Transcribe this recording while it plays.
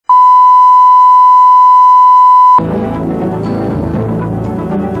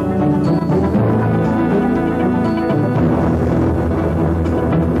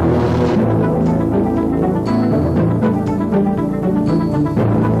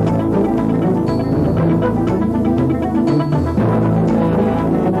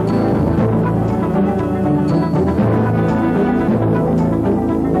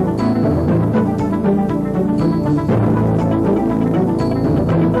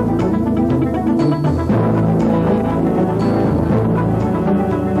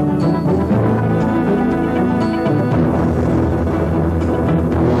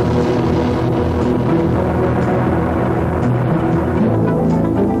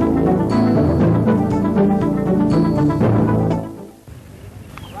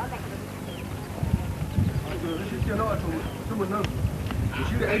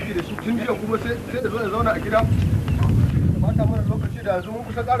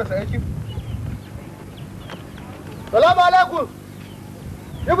karasa aiki. Salamu alaikum.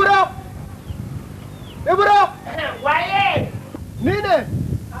 Ibro! Ibro! Waye? Ni ne.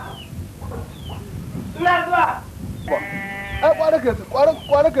 Ina zuwa. Ai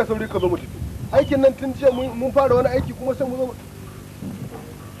kwana kai sauri ka zo mu tafi. Aikin nan tun jiya mun fara wani aiki kuma sai mu zo.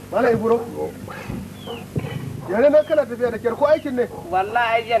 Mala Ibro. Yare nan kana tafiya da kyar ko aikin ne?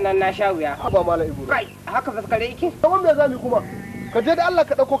 Wallahi jiya nan na sha wuya. Haba Mala Ibro. Kai, haka faskare yake? Kaman me zamu kuma? Ka je da Allah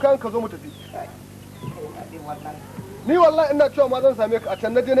ka dauko kayan ka zo mu tafi. Ni wallahi ina cewa ma zan same ka a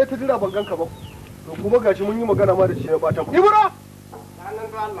can naje ne ta jira ban ganka ba. To kuma gashi mun yi magana ma da shi ya bata. Ibro! Sanan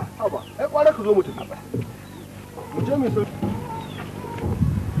do Allah. Haba, ai kwana ka zo mu tafi. Mu je mu so.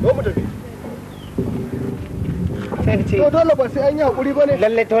 Zo mu tafi. Sai ce. To dole ba sai an yi hakuri bane.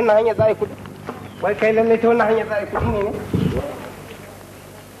 Lalle ta wannan hanya za a yi kudi. Wai kai lalle ta wannan hanya za a yi kudi ne ne?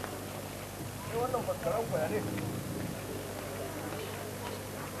 Wannan faskaran koya ne.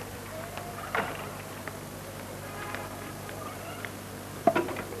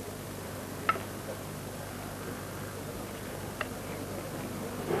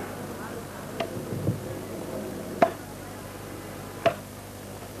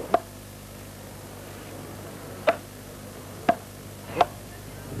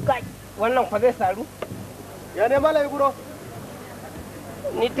 Wannan kwa zai saru? Ya ne Mala Ibro?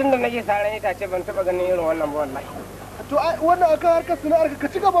 Ni tun da nake saran itace ban taba ganin irin wannan ba wallahi. To wannan akan harkar sana'ar ka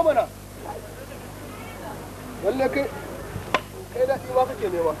ci gaba mana. Walle kai da ma kake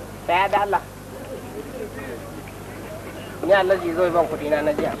nema. Sai da Allah. Ni Allah ji zo ban kudi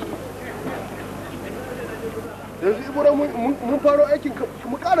na jiya. Yanzu Ibro mun faro aikin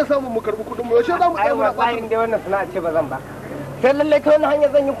mu ƙara samun mu karbi kudin mu. Yaushe za mu ai wallahi dai wannan sana'a ce ba zan ba. Sai lalle ta wani hanya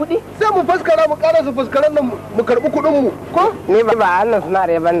zan yi kuɗi? Sai mu faskara mu ƙara su faskaran nan mu karɓi kuɗin mu ko? Ni ba annan suna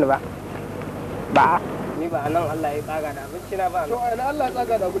da ya bani ba. Ba. Ni ba nan Allah ya tsaga da abinci na ba. To ai na Allah ya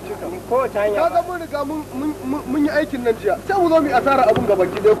tsaga da abinci ka. Ko ta hanya. Kaga mun riga mun yi aikin nan jiya. Sai mu zo mu yi asara abun gaban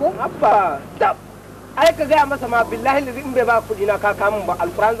ki dai ko? Abba. Tab. Ai ka gaya masa ma billahi lazi in bai ba kuɗi na ka kamun ba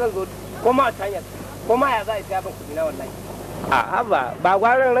alquran zan zo ko ma ta hanya. Ko ma ya za a saya ban kuɗi na wallahi. A ba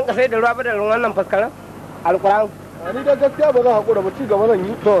gwarin rinka sai da ruwa ba da wannan faskaran? Alquran. Ni da gaskiya ba zan haƙura ba ci gaba zan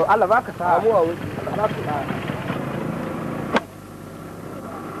yi. To Allah baka sa. Mu a wuri. Allah baka sa.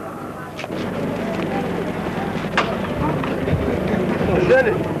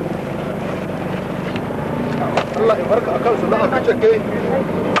 Ne. Allah ya barka akan su na a kace kai.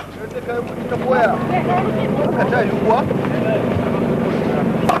 Sai kai kuɗi ta koya. Haka ta yi kuwa.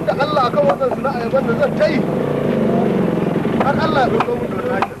 Da Allah akan wannan sana'a yaban da zan ta yi. Har Allah ya ɗauko mu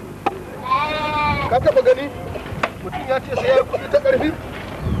da hanya. Ka taɓa gani? Mutum ya ce sai ya yi kuɗi ta ƙarfi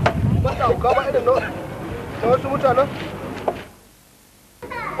ba ta hauka ba irin na wasu mutanen.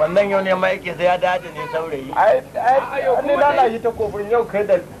 Wannan yau ne ma yake sai ya dace ne saurayi. Ni lalace ta kofin yau kai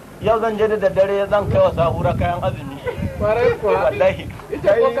da Yau zan je da daddare zan kai wa sahura kayan azumi. kwarai kuwa. Wallahi.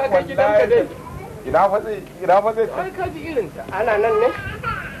 Ita ko ka kai gidanka dai. Ina fa zai. Ai ka ji irin ta. Ana nan ne?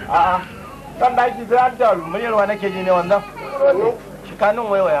 A'a. Dan daki sai an taru. Muryarwa nake ji ne wannan. Shikanin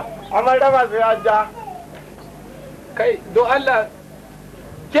waiwaya. Amma raba sai an ja. Kai do Allah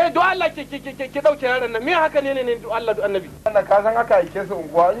do Allah ke dauke yaran nan me haka ne do Allah do annabi wannan ka san haka yake su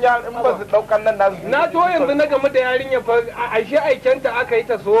unguwa in ba su daukan nan nasu na to yanzu na game da yarinya fa ashe aikenta aka yi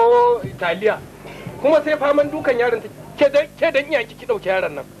ta so Italiya kuma sai faman dukan yaron ta ke dan iya ki dauke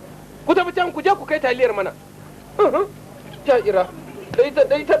yaran nan ku tafi can ku je ku kai taliyar mana ta ira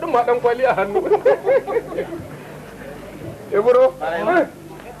dai ta duma dan kwali a hannu Ibro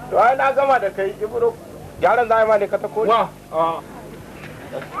to ai na gama da kai Ibro yaran zai ma ne Katakore wa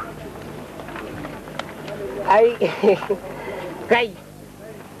ai kai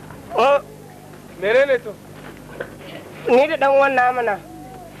menene to ni da dan wannan mana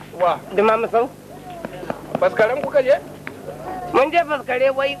wa da ma musau faskaren kuka je mun je faskare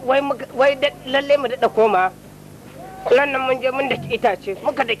wai lalle mu da koma nan mun je mun daki itace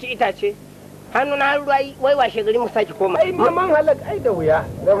muka daki itace hannu na ruwa wai washe gari mu saki koma ai man halak ai da wuya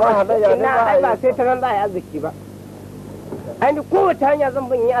da man halaya ne ba sai ta nan za a yi arziki ba ai ni kowace hanya zan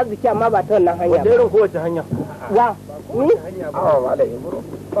bin yi arziki amma ba ta wannan hanya ba irin kowace hanya wa ni wala Ibro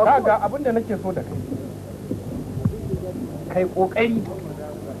kaga abin da nake so da kai kokari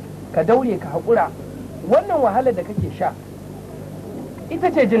ka daure ka hakura wannan wahala da kake sha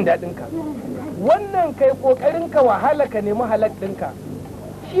ita ce jin daɗin ka wannan kai kokarin ka wahala ka nemi halak ɗinka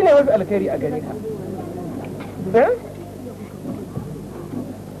shine mafi alkhairi a gare ka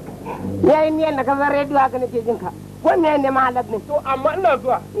yayin ni yanda ka zan rediyo haka nake jin ka wannan ne mahalar ne to amma ina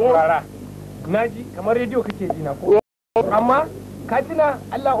zuwa rara naji kamar rediyo kake ji na ko amma katina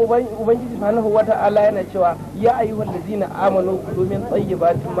Allah ubangiji subhanahu wata'ala yana cewa ya ayyuhal ladzina amanu kulu min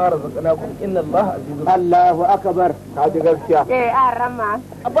tayyibati ma razaqnakum inna Allaha azizun. Allahu akbar. Ka ji gaskiya. Arama.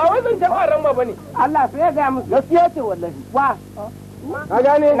 Ba wai zan taɓa arama bane. Allah sai ya ga musu gaskiya ce wallahi. Wa. Ka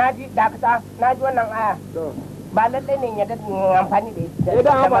gane? Naji dakata, naji wannan aya. Ba lalle ne ya da amfani da ita.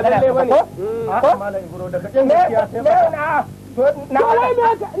 Da ba lalle bane. Ko? Malam Ibro daga kin gaskiya sai ba. Na wai ne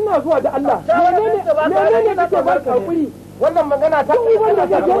haka ina zuwa da Allah. Menene kake ba ka hakuri? Wannan magana ta yi wannan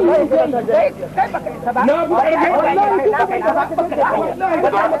da kai baka isa ba. Na bu wallahi na kai ba ka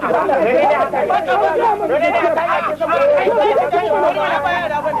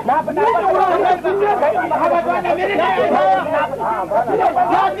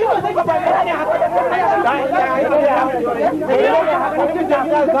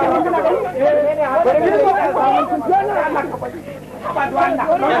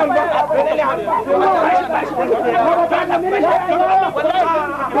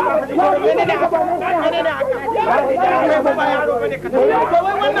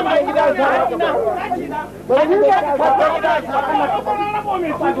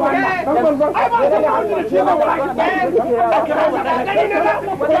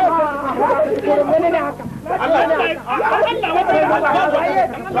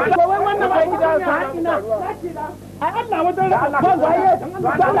Allah wata ba waye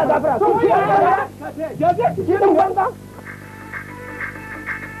Allah gafara to ya je cikin banza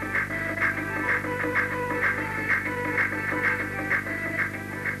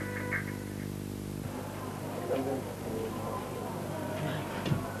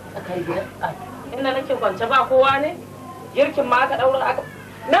inda nake kwance ba kowa ne girkin ma aka daura aka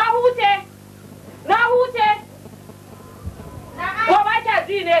na huce ko ba kya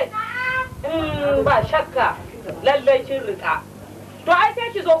ji ne ba shakka lallai kin rika to ai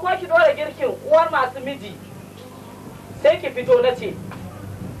sai ki zo ko ki dora girkin uwar masu miji sai ki fito na ce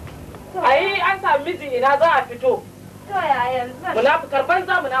ai an samu miji ina za a fito to ya yanzu munafukar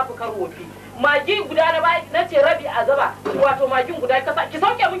banza munafukar wofi magi guda na bai na ce rabi a zaba wato magin guda kasa ki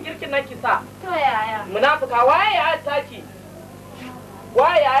sauke min girkin nan ki sa to yaya munafuka waye ya taki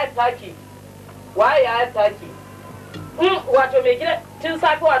wato mai gida tun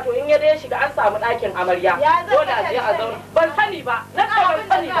safe wato in ya dai shiga an samu ɗakin amarya dole a je a zauna ban sani ba na ce ban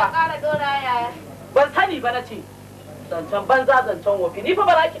sani ba ban sani ba na ce zancen banza zancen wofi ni fa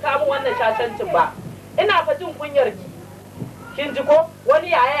ba za ki kawo wannan shashancin ba ina fa jin kunyar ki kin ji ko wani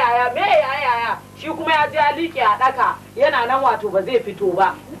yaya me yaya shi kuma ya je ya liƙe a ɗaka yana nan wato ba zai fito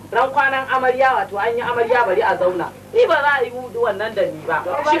ba ran kwanan amarya wato an yi amarya bari a zauna ni ba za a yi hudu wannan da ni ba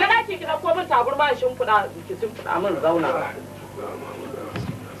shiga ɗaki ki ɗauko min taburma ki shimfiɗa min zauna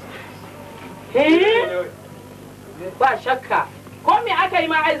ba shakka ko me aka yi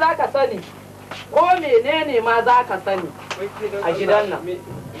ma ai za ka sani ko menene ma za ka sani a gidan nan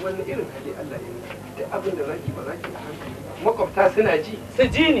wani irin hali Allah ya da abin da zaki ba zaki hankali makwabta suna ji su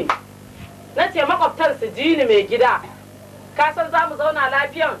ji ni na ce makwabtar su ji ni mai gida ka san za mu zauna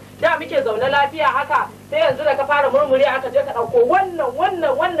lafiyan da muke zaune lafiya haka sai yanzu da ka fara murmuri aka je ka ɗauko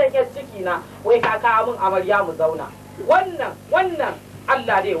wannan yan ciki na wai ka kawo min amarya mu zauna wannan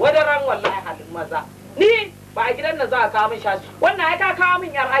Allah dai wadaran wallahi halin maza ni ba a gidan nan za a kawo min shashi wannan ya ka kawo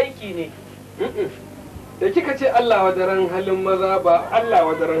min yar aiki ne da kika ce Allah wadaran halin maza ba Allah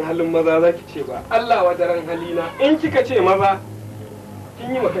wadaran halin maza zaki ce ba Allah wadaran halina in kika ce maza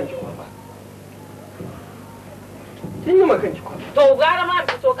kin yi makanki kwafa kin yi makanki kwafa to gara ma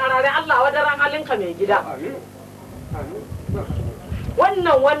fito karare Allah wadaran halinka mai gida amin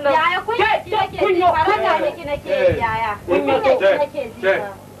wannan yaya kunya ki nake ji baraka miki nake yaya kunya ki nake ji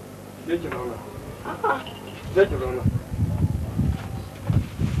yake zauna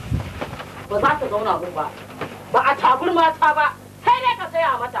ba za ta zauna gun ba a tabur mata ba sai dai ka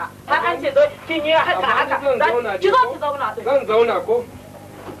saya mata har an ce zo kin yi haka ki zo ki zauna din zan zauna ko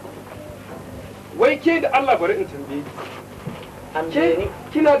wai ke da Allah bari in tambaye ke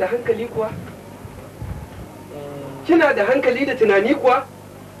kina da hankali kuwa kina da hankali da tunani kuwa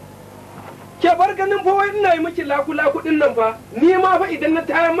ke bar ganin fa wai ina yi miki laku din nan fa ni ma fa idan na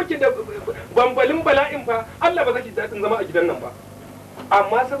tayar miki da bambalin bala'in fa Allah ba zaki daɗin zama a gidan nan ba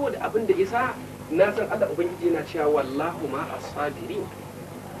amma saboda abin da isa na san Allah ubangiji yana cewa wallahu ma as-sabirin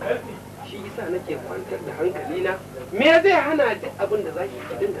shi yasa nake kwantar da hankali na me zai hana duk abin da zaki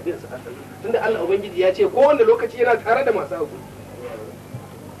ki dinga bin su asali tunda Allah ubangiji ya ce kowanne lokaci yana tare da masu hakuri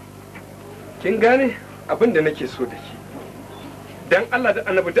kin gane abin da nake so da ke dan Allah da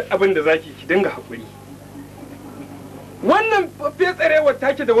annabi duk abin da zaki ki dinga hakuri wannan fetsarewar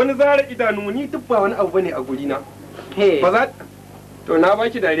take da wani zara idanu ni duk ba wani abu bane a guri na ba za to na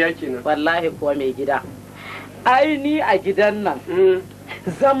baki dariya kenan wallahi kuwa mai gida ai ni a gidan nan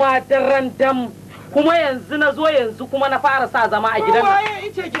zama daren dam kuma yanzu na zo yanzu kuma na fara sa zama a gidan nan.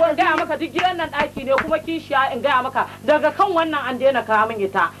 Ban gaya maka duk gidan nan ɗaki ne kuma kishiya in gaya maka daga kan wannan an daina kawo min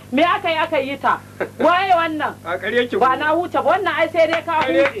ita. Me aka yi ta? Waye wannan? A ƙarye ki ba na huce ba wannan ai sai dai ka huce.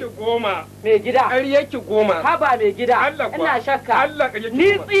 Ƙarye ki goma. Me gida. Ƙarye ki goma. Haba me gida. Ina shakka. Allah ƙarye ki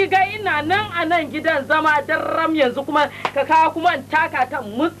ni tsiga ina nan a nan gidan zama darram yanzu kuma ka kawo kuma in taka ta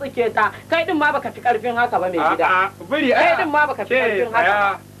mutsuke ta. Kai din ma baka fi ƙarfin haka ba me gida. A'a biri kai din ma baka fi ƙarfin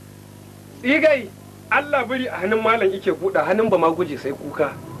haka. Tsigai. Allah bari a hannun malam yake buɗa hannun ba ma guje sai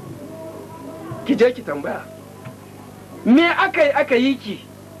kuka. Ki je ki tambaya. Me aka yi ki?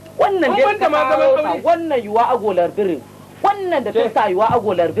 Wannan dai ta kawo wannan yuwa agolar birin. Wannan da ta sa yuwa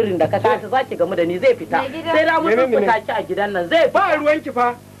agolar birin da ka tashi zaki gamu da ni zai fita. Sai da mun fita ki a gidan nan zai ba ruwan ki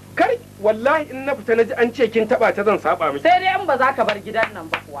fa. Kar wallahi in na fita naji an ce kin taba ta zan saba miki. Sai dai in ba za ka bar gidan nan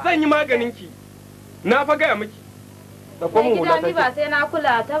ba kuwa. Zan yi maganin ki. Na fa gaya miki. Da komun hulata. Ni ba sai na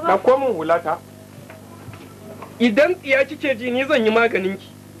kula ta ba. Da komun hulata. Idan tsiya kike ji ni zan yi maganin ki.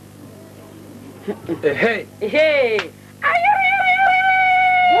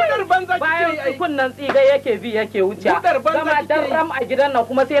 Budar banza kike yi. Bayan kunnan tsiga yake bi yake wuce. Budar banza kike yi. Zama darram a gidan nan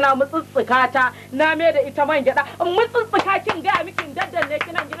kuma sai na mutsutsuka ta na me da ita man gyada. In mutsutsuka kin ga miki daddanne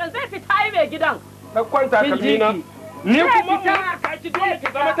kinan gidan zai fita ai mai gidan. Na kwanta kalmina. Ni kuma ka ki dole ki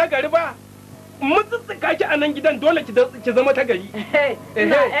zama ta gari ba. Mutsutsuka ki a nan gidan dole ki zama ta gari. Ai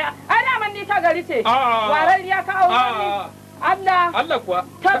daman ni ta gari ce. Warar ya kawo wani. Allah kuwa.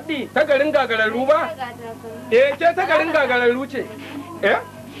 Tabbi. Ta garin gagararru ba? Ke ta garin gagararru ce.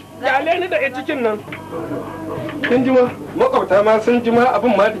 Yale ni da cikin nan. Kin ji ma makwabta ma sun ji ma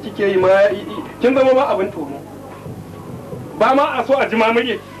abin ma da kike yi ma kin zama ma abin tono. Ba ma a so a ji ma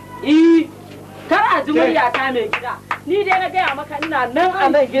murya. Kar a ji murya ta mai gida. Ni dai na gaya maka ina nan a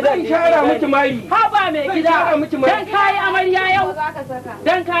nan gidan. Zan shara miki mari. Ha ba mai gida. Dan kayi amarya yau.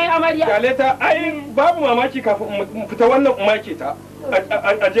 Dan kayi amarya. Yale ta ai babu mamaki kafin mu fita wannan umake ta.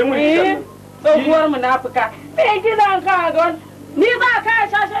 A je mu gidan. Tsohuwar munafuka. Mai gidan ka ga ni za ka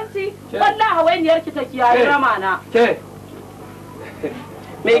shashanci. Wallahi hawainiyar ki ta kiyaye ramana. Ke.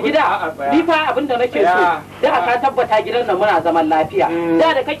 Mai gida, ni fa abin da nake so, da aka tabbata gidan nan muna zaman lafiya.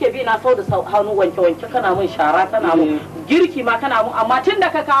 Da kake bi na sau da hannu wanke-wanke kana mun shara kana mun girki ma kana mun amma tun da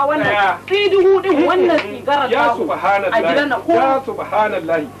ka kawo wannan tsiduhu din wannan sigarar ta a gidan nan ko ya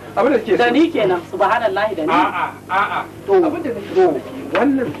subhanallahi abin da ke da ni kenan subhanallahi da ni a'a to abin da nake so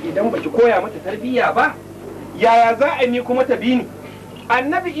wannan idan baki koya mata tarbiyya ba yaya za a ni kuma ta bi ni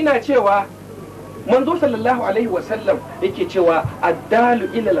annabi ina cewa manzo sallallahu alaihi wasallam yake cewa addalu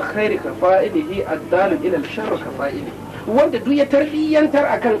ila alkhairi ka fa'ilihi addalu ila alsharri ka fa'ilihi wanda duk ya tarbiyyantar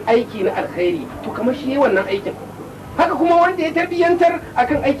akan aiki na alkhairi to kamar shi wannan aikin haka kuma wanda ya tarbiyyantar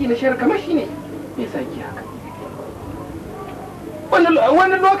akan aiki na sharri kamar shi ne me yasa ki haka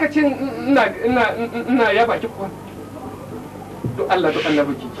wani lokacin ina yaba ki kuwa to Allah duk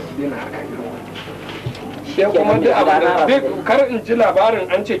annabi ki daina haka irin wannan shi kuma duk abu kar in ji labarin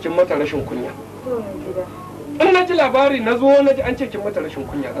an ce kin mata rashin kunya in na ji labari na zo na ji an ce kin mata rashin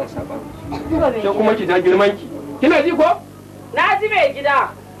kunya zan saba ke kuma ki ja girman ki kina ji ko na ji mai gida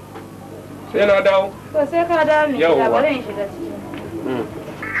sai na dawo to sai ka dawo mai gida bari in shiga ciki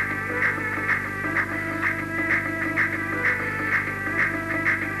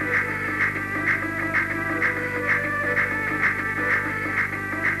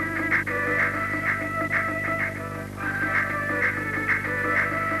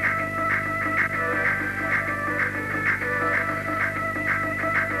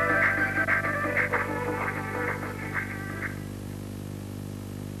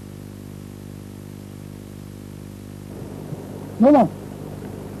Mama,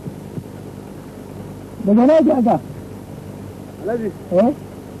 daga na ji aka? Alhaji.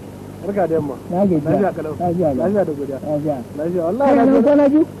 Barka da yamma. Na gaji. Lafiya kalau. Lafiya da godiya. Lafiya. Wallahi na gaji. Kana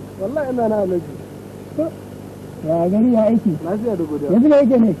ji? Wallahi ina na Alhaji. Ya gari ya aiki. Lafiya da godiya. Yanzu ne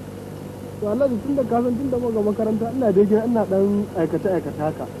yake ne? To Alhaji tun da kasan tun da muka makaranta ina da gida ina dan aikace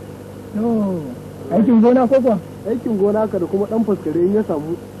haka. Aikin gona ko kuwa? Aikin gona haka da kuma dan faskare in ya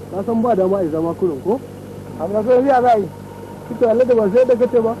samu. Ka san ba dama a zama kurin ko? Amma sai ya za yi. Kito Allah da ba sai da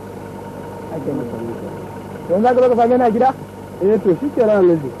kace ba. Ake masa ne. Yanzu za ka baka same na gida? To shi ke ran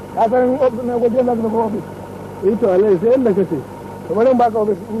Alhaji. Ka san ofis na gwaje za ka baka ofis. To Alhaji sai inda kace. Kamar in baka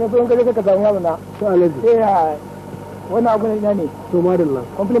ofis in so in kaje ka samu yaro na. To Alhaji. Wannan abu ne ina ne. To madalla.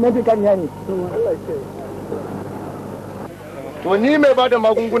 Complimentary kan ya ne. To Allah ya To ni mai bada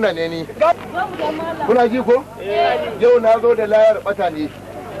magunguna ne ni. Kuna ji ko? Yau na zo da layar bata ne.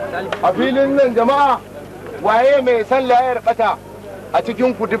 A filin nan jama'a waye mai san layar bata a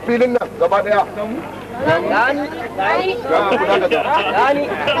cikin ku duk filin nan gaba daya. Dani.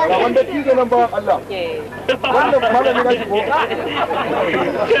 Ga wanda tizo nan bawan Allah. Wannan malami na shigo.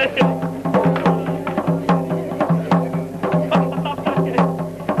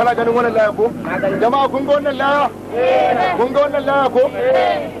 Kana ganin wannan laya ko? Jama'a kun ga wannan laya? Kun ga wannan laya ko?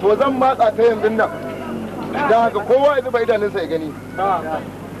 To zan matsa ta yanzu nan. Dan haka kowa ya zuba idanunsa ya gani.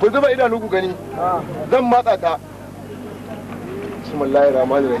 Ku zuba idanu ku gani. Zan matsa ta. Bismillahir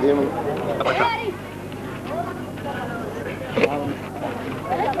Rahmanir Rahim.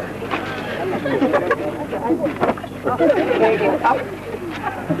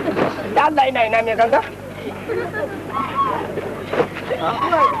 Da Allah ina mai ganga?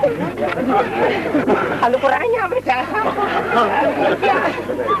 Alƙur'an ya mata.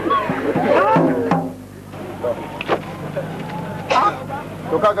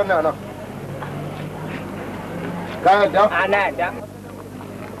 To ka ganna nan. Ka yadda? Ana yadda.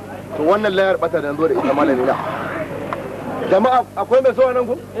 To wannan layar bata da zo da ita malami na. Jama'a akwai mai so a nan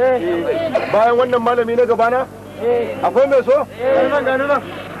ku? Bayan wannan malami na gabana? Akwai mai so? Nan gani nan.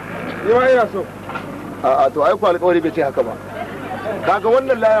 Ni ma ina so. A'a to ai ku alƙawari bai ce haka ba. Kaga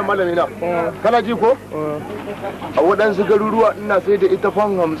wannan layar malami na. Kana ji ko? A waɗansu garuruwa ina sai da ita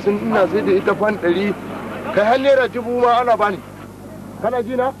fan 50, ina sai da ita fan 100. Kai har naira 1000 ma ana bani. Kana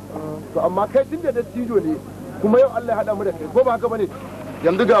ji na? To amma kai tun da dattijo ne kuma yau Allah ya haɗa mu da kai ko ba haka bane?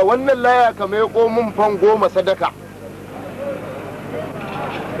 Yanzu ga wannan laya ka mai min fan 10 sadaka.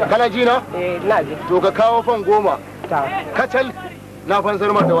 Kana ji na? Ina ji. To ka kawo fan 10. Kacal na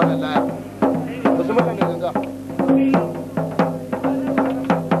fansar ma da wannan laya. Ba su mutane ganga.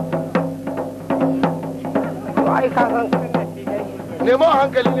 Ai ka san Nemo a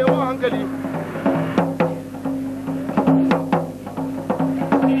hankali, nemo a hankali.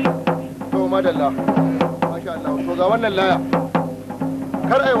 To madalla. Masha Allah. To ga wannan laya.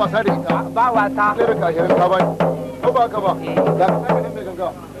 Kar ai wasa da ita. ba wasa. Sai da kashirin ka bani. Ko ba ka ba? Ga ka mai ganga.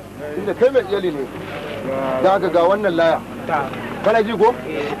 Inda kai mai iyali ne. Da haka ga wannan laya. Kana ji ko?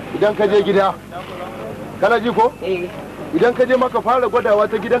 Idan ka je gida. Kana ji ko? Idan ka je maka fara gwadawa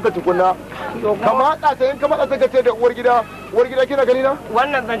ta gidanka tukunna. Ka matsa ta in ka matsa ta kace da uwar gida kina gani na?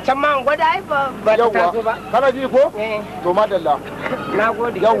 Wannan zancen ma gwada ai ba ta taso ba. Kana ji ko? To madalla.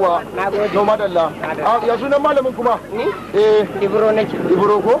 Nagode. Yawwa. Nagode. To madalla. Ya sunan malamin kuma? Ni? Ibro nake.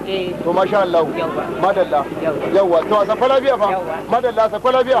 Ibro ko? To masha Allah. Madalla. Yawwa. To a safa lafiya fa? Madalla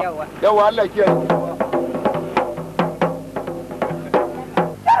safa lafiya. Yawwa Allah kiyaye.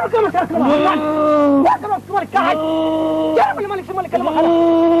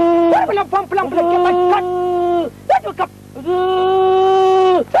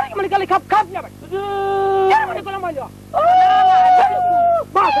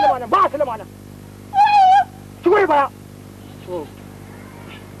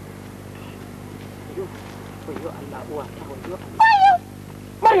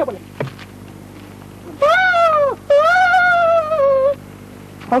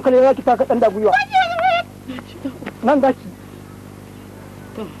 hankali ya ki taka dan da gwiwa nan daki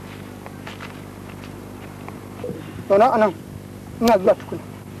to na anan ina zuwa tukuna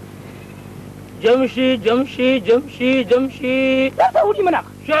jamshi ya sa hudu mana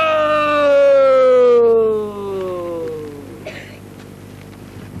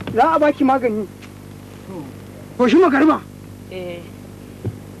za a baki magani ko shi magarba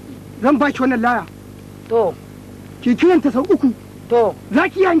zan baki wannan laya to ki kiranta sau 3 to za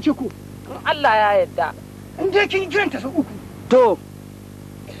ki yance ko in Allah ya yarda in dai kin kiranta sau 3 to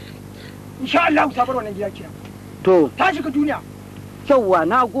insha Allah sabar wannan gida kiya to ta shiga duniya yawwa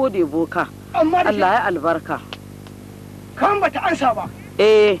na gode boka amma Allah ya albarka kan bata ansa ba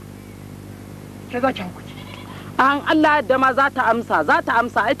ke za ki hukunci an Allah da ma za ta amsa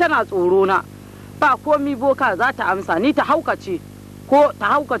ai tana tsoro na ba komi boka za ta amsa ni ta haukace ko ta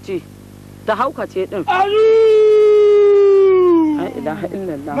haukace din la ilaha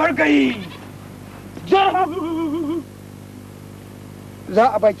illallah margayi za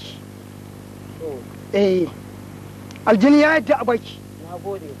a baki aljini ya yadda a baki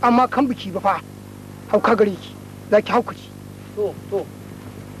amma kan biki ba fa hauka gare ki za ki haukaci to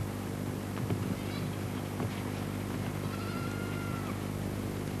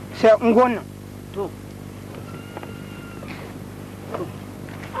sai unguwan nan to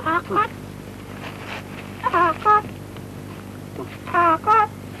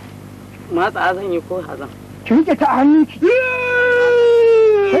matsa zan yi ko hazan ki rike ta a hannunki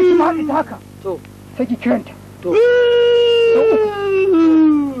sai ki mahaɗi ta haka to sai ki kiranta to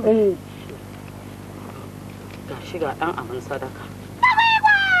ga shiga dan abin sadaka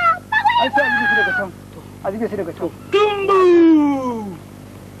ai sai a daga can a daga can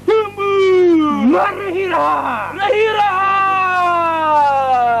Marhira! Rahira!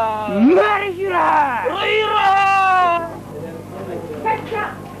 Marhira! Rahira!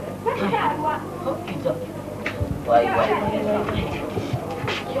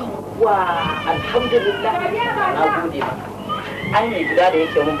 Yawwa, alhamdulillah, na gode ba. Ai mai gida da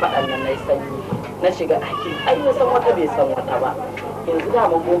yake mun faɗan nan na yi sanyi. Na shiga ɗaki, ai na san wata bai san wata ba. Yanzu da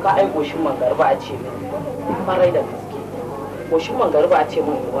mun boka ai goshin mangarba a ce min. Farai da gaske. Goshin mangarba a ce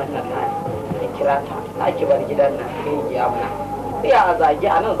min wannan na ya kira ta. Za ki bar gidan nan, kai giya mana. Sai a zage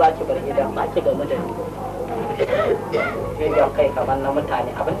a nan za ki bar gidan, za ki gamu da ni. Sai kai kamar na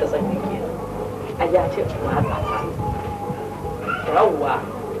mutane abin da zan yi kenan. Ai ya ce ma tsatsa. Yawwa.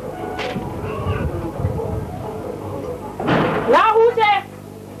 Na huce!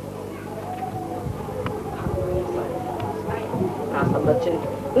 Na san baccin.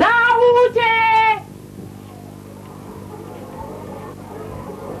 Na huce!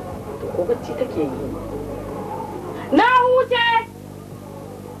 To ko bacci take yi? Na huce!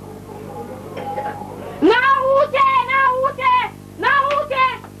 Na huce! Na huce! Na huce!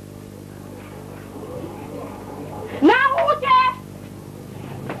 Na huce!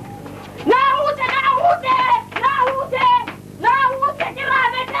 Na huce! Na huce! Na huce! Na huce kira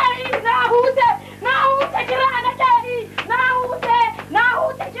na kai! Na huce! Na huce kira na kai! Na huce! Na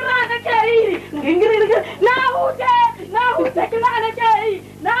huce kira na kai! Na huce! Na huce kira na kai!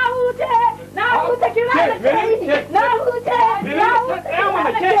 Na huce! Na huce kira na kai! Na huce! Na huce kira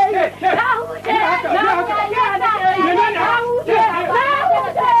na kai! Na huce! Na huce kira na kai! Na huce! Na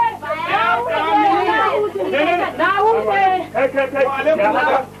huce!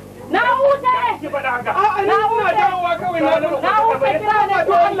 Na huce! Ki faɗa haka. A'a na ina dawowa kawai na huce kira na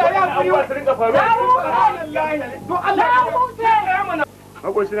to Allah ya kuri wa su rinka faruwa. To Allah ya huce.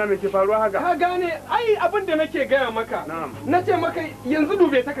 Makoci na me ke faruwa haka? Ka gane ai abin da nake gaya maka. Na ce maka yanzu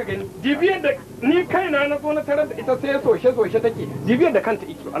dube ta ka gani. Dibiyar da ni kaina na zo na tarar da ita sai soshe take. Dibiyar da kanta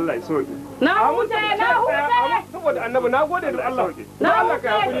ike. Allah ya soke. Na huce, na huce. Saboda annabi na gode da Allah. Na Allah ka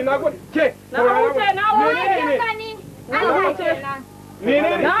hakuri na gode. Ke. Na huce, na huce. Na huce.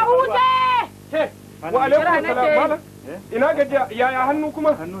 Menene? Na huce. Ke. Wa alaikum salam malam. Ina gajiya yaya hannu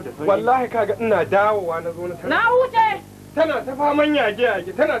kuma? Wallahi kaga ina dawowa na zo na tarar. Na huce. Tana ta faman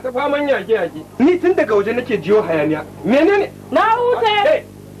yage-yage, tana ta faman yage-yage. Ni tun daga waje nake jiyo hayaniya. Menene? Na huce!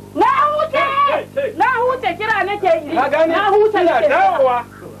 Na huce! Na huce kira nake yi. Ka gane? Na huce ina dawowa.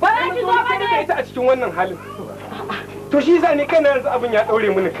 Bara ki zo ba ne. Ita a cikin wannan halin. To shi yasa ni kaina yanzu abin ya daure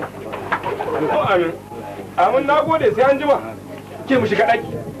mini kai. To amin. Amin nagode sai an jima. Ke mu shiga daki.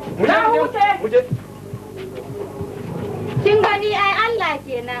 Mu je. Na huce. Mu je. Kin gani ai Allah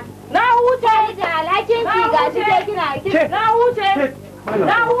kenan. Na huce da alhakin ki ga shi dai kina na huce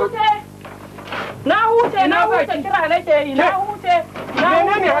na huce na huce na huce kira nake yi na huce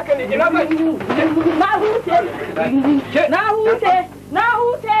menene haka ne ina ba na huce na huce na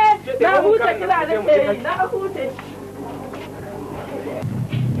huce na huce kira nake yi na huce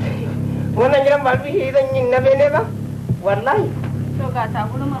wannan gidan ba duhi zan yi na bene ba wallahi to ga ta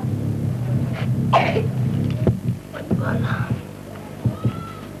gurma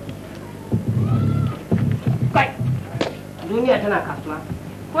kai duniya tana kasuwa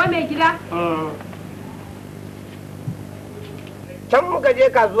ko mai gida can muka je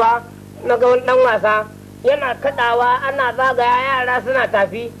kasuwa na ga wani dan wasa yana kadawa ana zagaya yara suna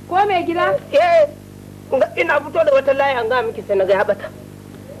tafi ko mai gida ina fito da wata layi an ga miki sai na ga ya bata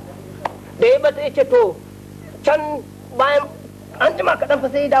da ya bata yace to can bayan an jima kaɗan fa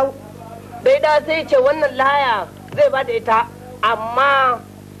sai dawo da ya dawo sai ya ce wannan laya zai ba da ita amma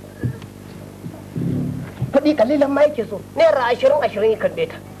kuɗi kalilan ma yake so naira 20 ya karɓe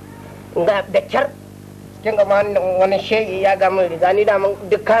ta ga da kyar kin ga wani shege ya ga min riga ni da mun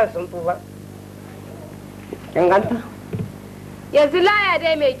duk kayan sun tsufa kin ganta yanzu laya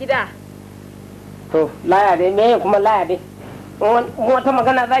dai mai gida to laya dai me kuma laya dai wata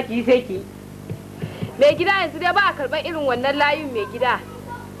magana za ki yi sai ki mai gida yanzu dai ba a karɓar irin wannan layun mai gida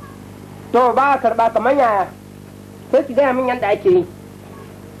to ba a karɓa kamar yaya sai ki gaya min yadda ake yi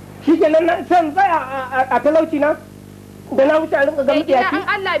shi ke nan san tsaya a talauci na da na wuce a rinka ga mutiya an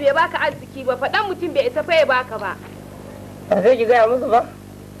Allah bai baka arziki ba faɗan mutum bai isa fa ya baka ba ba sai ki gaya musu ba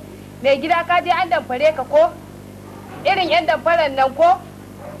mai gida ka je an damfare ka ko irin yan damfaran nan ko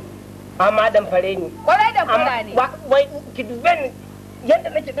amma damfare ni kwarai damfara ne wai ki dube ni yadda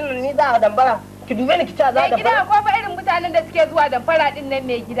nake dinnan ni za a dambara ki dube ni ki ce za a mai gida dambara ko fa irin mutanen da suke zuwa damfara din nan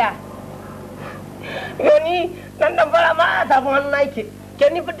mai gida yoni nan dambara ma a tafin hannu nake ke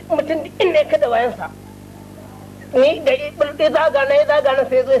ni mutum duk inda ya kada wayansa ni da ya zaga na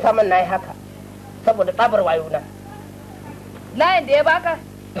sai zai samun na yi haka saboda tsabar wayo na layin da ya baka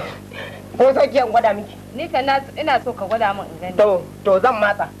ko sai kiyan gwada miki Ni kan ina so ka gwada min in gani. To zan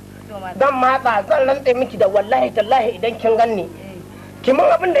matsa. Zan matsa zan rantse miki da wallahi tallahi idan kin ganni. Ki mun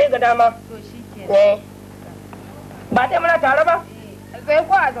abin da ya ga dama. To shikenan. Ba dai muna tare ba? Sai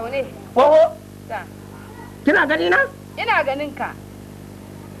ko a zaune. Oho. Ta. Kina gani na? Ina ganin ka.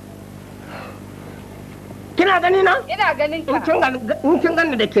 Kina gani na? Ina ganin ka. In kin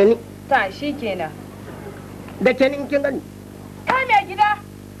ganni da ke ni. Ta shikenan. Da ke ni in kin ganni. Kai mai gida.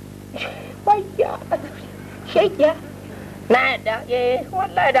 Wayya. Shekiya. Na yadda,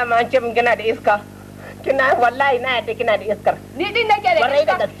 wallahi da ma an ce min kina da iska. Kina wallahi na yadda kina da iskar. Ni din nake da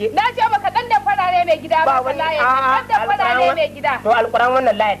iska. Na ce maka dan da farare mai gida ba wallahi. Dan da farare mai gida. To alquran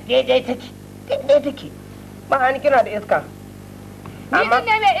wannan laye daidai take. Daidai take. Ba an kina da iska. Ni din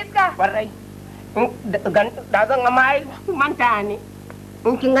ne mai iska. Wallahi. Da zan amma ai manta ne.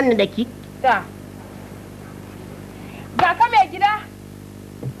 In kin ganni da ki. Ta. Ga ka mai gida.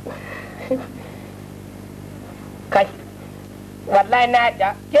 Kai. Wallahi na da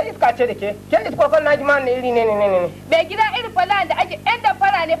ke iska ce da ke iska kan na jima ne iri ne mai gida irin fa layin da ake yan da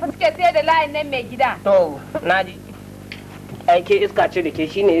fara ne fa suke sayar da layin nan mai gida to na ji ai ke iska ce da ke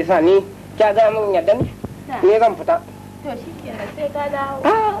shine yasa ni kya ga mun yadda ne zan fita to shikenan sai ka dawo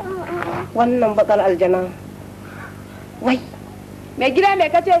wannan bakar aljana wai mai gida me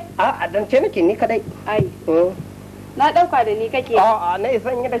kace a dan ce nake ni kadai ai na dauka da ni kake a na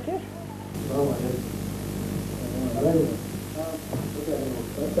isan yi da ke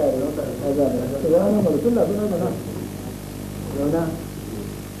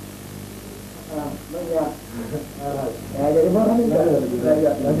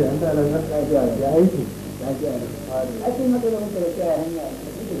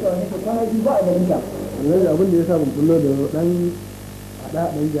abin da ya sa mun bullo da dan hada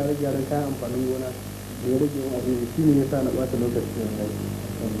dan gyare-gyaren kayan amfanin gona da ya rage yin abin shi ne ya sa na ɓata lokaci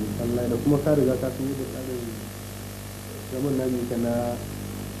da da kuma ka riga ka sun yi da tsarin zaman na mika na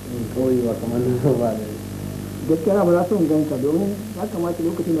kawai ba kamar da ba da gaskiya ba za su ganka domin ya kamata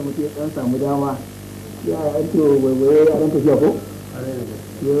lokacin da mutum ya dan samu dama ya ake waiwaye a ran tafiya ko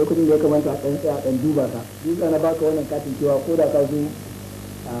ya lokacin da ya kamata a dan tsaya dan duba ka duba na baka wannan katin cewa ko da ka zo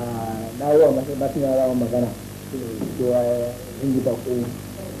a dawowa masallacin yara magana cewa in ji ba ko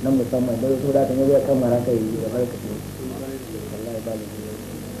nan musamman da so da kan yi kan mara kai da barka ce wallahi ba ni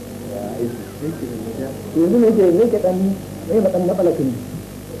ya aiki yanzu ne ke dan ne ba dan na balaka ne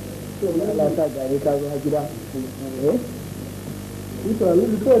to Allah ta gare ka zo gida ita ne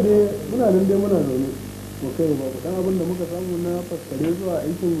ko dai muna nan dai muna zaune mu kai ba dan abin da muka samu na faskare zuwa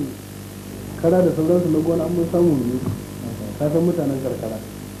aikin kara da sauransu na gona an mun samu ne ka san mutanen karkara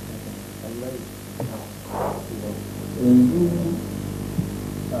yanzu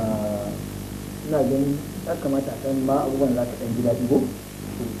ina ganin ya kamata a san ma abubuwan za ka ɗan gida ɗigo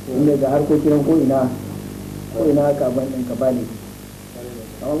inda ga harkokin ko ina ka ban ɗin ka bale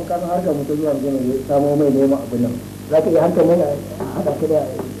amma muka san harkar mutu zuwa gina ya samo mai neman abin nan za ka iya harkar mai a haɗa ka da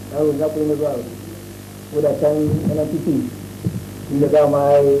yaro za ku yi zuwa ko da can yana titi inda za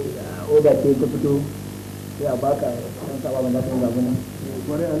ma oda ce ta fito sai a baka san saba ban za ka yi abin nan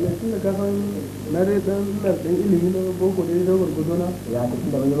kwarai a nan tunda ka san na dai dan ilimi na boko da ya gurgudo na ya ta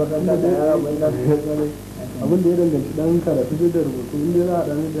tunda wani makaranta da yara mai na abin da ya danganci dan karatu da rubutu in dai za a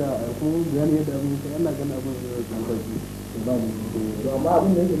dame da kuma bayani yadda abin sai Allah gana abin da ya san sauki ba mu to amma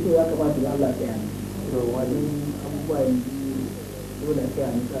abin da yake so ya kamata da Allah ya yi to wani abubuwa yanzu dole sai a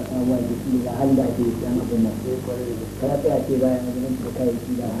nisa abubuwa da su da halin da ake yi abin nan kana tsaya ce bayan abin da kai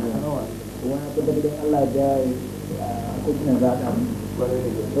shi da hawa kuma na tabbatar Allah ya hukunan zaɓa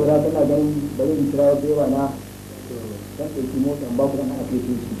sau da tana ganin bari in kira wasu yawa na dan ɗauki mota ba ku dan aka kai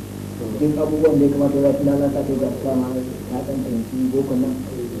shi duk abubuwan da ya kamata za su lalata kai ga kama na ɗan fahimci boko nan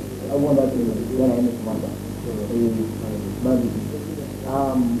abubuwan za su yana yin kuma ba babu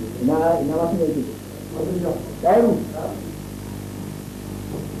ina wasu ne yake ɗaru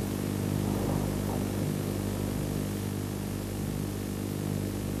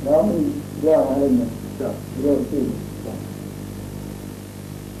da mu yawa halin nan yau ce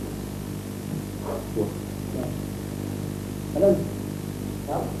Hello.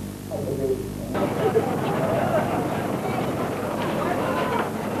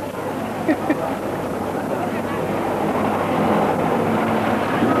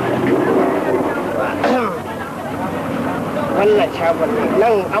 wannan shagon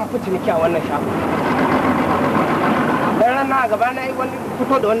nan an fi ciniki a wannan shagon dan rana a gaba na yi wani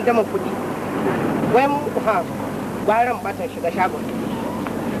fito da wani dama kuɗi wai gwaran batan shiga shagon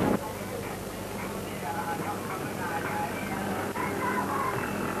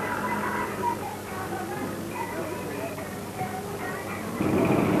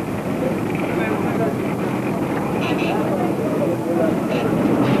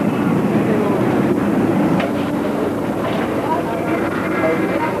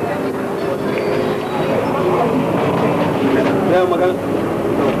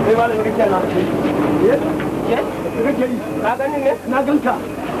kai ma da kake na ka gani ne na ganka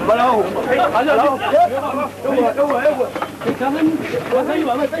barawo kai Allah yawa kai ka gani ba kai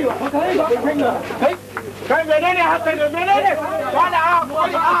ba kai ba kai kai menene haka ne menene wala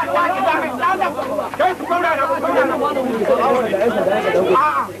kai ku kaura da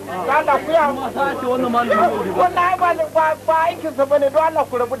Allah ku ya sace wannan malamin wallahi ba aikin sa bane don Allah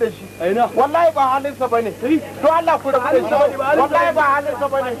ku rabu da shi wallahi ba halin sa bane don Allah ku rabu da shi wallahi ba halin sa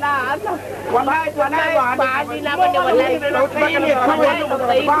bane wallahi ba halin na bane wallahi ne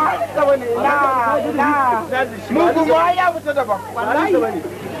kawai ba kawai na mu kuma ya fita daban wallahi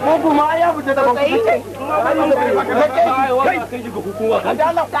mu kuma ya fita daban kai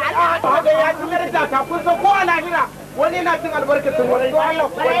ya ci narta ka kun san ko a lahira wani na cin albarkacin wani don Allah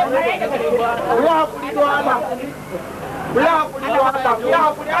ku ya hakuri don Allah ya hakuri don Allah ya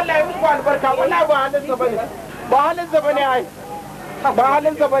hakuri Allah ya muku albarka wallahi ba halin sa bane ba halin sa bane ai ba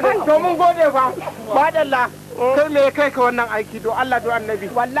halin sa bane to mun gode fa madalla kai me kai ka wannan aiki don Allah don annabi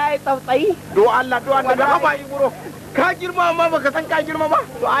wallahi tsautsayi don Allah don annabi haba Ibro ka girma amma baka san ka girma ba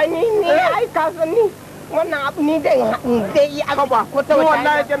to ai ni ai ka san ni wannan abu ni dai yi aka ba ko ta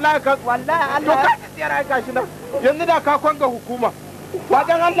wallahi wallahi ka wallahi Allah to ka tsira ka shi nan yanzu da ka kwanga hukuma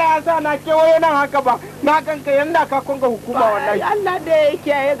wajen Allah ya sa na kewaye nan haka ba na ganka yanzu da ka kwanga hukuma wallahi Allah da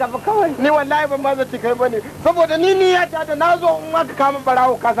yake ya gaba kawai ni wallahi ban ma zaci kai bane saboda ni ya ta da nazo in aka kama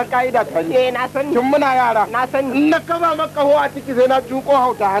barawo ka san kaida ta ni na san tun muna yara na san in na kama maka ho a ciki sai na tuko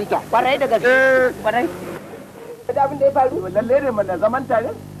hauta hanta barai da gaske barai da abin da ya faru lalle ne mun da zaman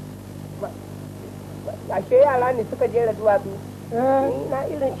tare ashe yara ne suka jera duwatsu na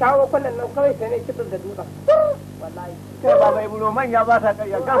irin shawo kwallon nan kawai sai ne kitar da dutsen wallahi sai ba bai bulo manya ba ta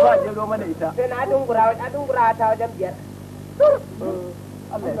karya kar fa jero mana ita sai na dungura ta wajen 5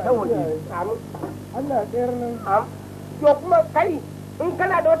 Allah ya tawaje amin Allah ya tsayar nan to kuma kai in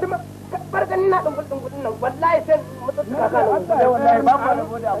kana da wata bargani na dungul nan wallahi sai mutunta ka wallahi ba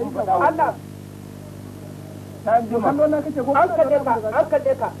mu da abu fada Allah kallo na kake ko an kalle ka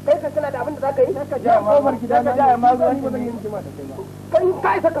kai ka kana da abin da zaka yi ka ja kofar gida ka ja ma ruwan ki yin jima da kai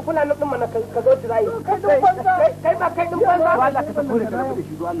kai saka kula nan din mana ka zo tirayi kai ba kai din banza wallahi ka tafi da rabu da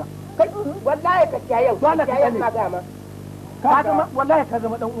shi do Allah kai wallahi ka kiyaye wallahi ka kiyaye na ga ma ka zama wallahi ka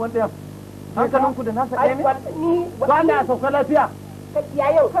zama dan uwan daya hankalin ku da nasa ɗaya ne wallahi a sauka lafiya ka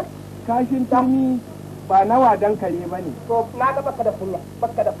kiyaye kashin turmi ba na wadan kare ba ne. To na ga baka da kunya,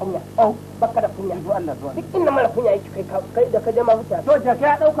 baka da kunya. Oh, baka da kunya. Ido Allah zuwa. Duk inda mara kunya yake kai da ka je ma huta. To je ka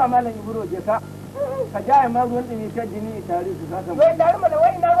ya dauka malam Ibro je ka. Ka ja ma ruwan dumi ka jini tare su zaka. Wai da mana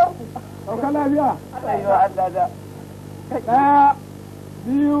wai ina ran ku. Sauka lafiya. Allah ya Allah da. Ɗaya,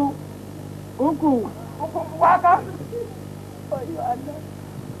 biyu, uku waka. Ayyo Allah.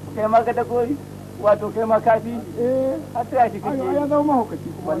 Kai ma ka da kori. Wato kai ma kafi a tsaya shi kake ya zama mahaukaci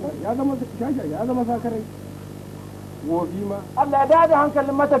kuma ya zama shasha ya zama sakarai wobi ma Allah ya dada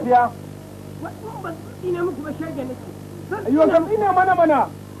hankalin matafiya ina muku ba shage nake ayyo kam ina mana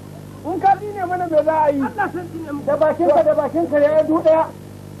in ka tsine mana me za a yi Allah san tsine mu da bakin ka ya du daya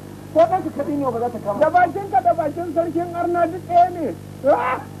ko dan ka tsine ba za ta kama da bakin sarkin arna duk ɗaya ne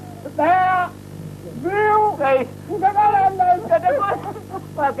ɗaya biyu kai ku ga Allah ka da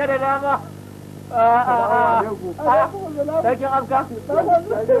ba ka da dama Sarkin aska?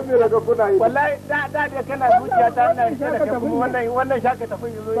 Wallahi da kana zuciya ta nan da ka kuma wannan shaka tafi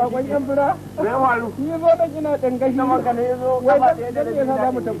yazo. Bakon yan bura? Me waru? Ni zo da kina dangashi. Kuma kana yazo gaba da yadda ne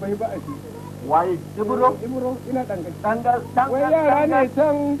za mu tambayi ba a shi. Waye? Ibro ina dangashi. Wai yara ne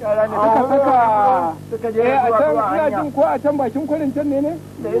can suka je a can ina jin ko a can bakin kwarin can ne?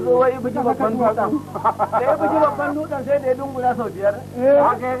 Da yazo wai buji babban dutsen. Da ya buji babban dutsen sai da ya dungula sau 5.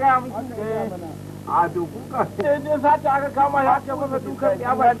 Haka ya ga miki. A dukuka sai dai sata aka kama ya ce masa dukan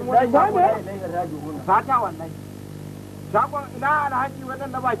ya ba sata wannan shagon ina alhaji wannan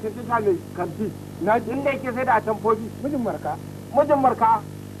na bakin tuta mai kanti na inda yake sai da a tamfofi mijin marka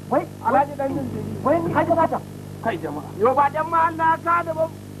wai alhaji dan jinjiri wai ni kaje sata kai jama'a yo ba dan ma Allah ka da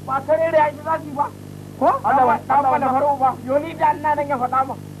ba kare da yaki za su ba ko Allah ba da faro ba yo ni da Allah nan ya faɗa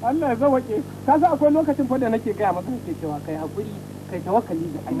ma Allah ya zawake ka san akwai lokacin fa da nake gaya maka nake cewa kai hakuri kai tawakkali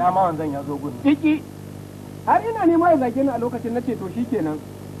da ina ma wanzan ya zo gudu ciki har ina nema ya zage ni a lokacin nace to shikenan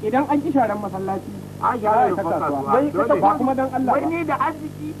idan an ki sharan masallaci a share ta kasuwa wai ba kuma dan Allah wai ni da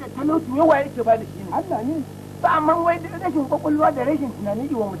arziki da talauci yawa yake ba da shi ne Allah ne amma wai da rashin kwakwalwa da rashin tunani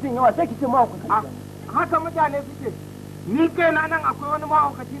wa mutum yawa sai ki ce ma ku haka mutane suke ni kai na nan akwai wani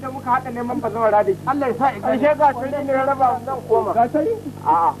mahaukaci da muka haɗa neman bazawara da shi Allah ya sa idan shi ga tari ne raba zan koma ga tari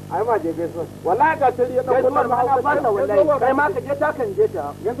a ai ma je gaso wallahi ga tari ya dauko mar mahaukaci wallahi kai ma ka je ta kan je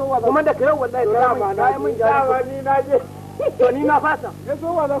ta kuma da kai wallahi ta ma na mun jawa ni na je To ni na fasa. Ya so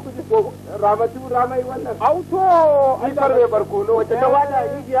wa za ku ji ko Ramatu ramai wannan. auto Ai karbe barkono wata ta wada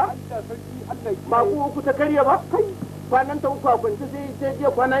rijiya. Allah sarki Allah Ba ku ta karya ba? Kai. Kwanan ta uku a kwance sai je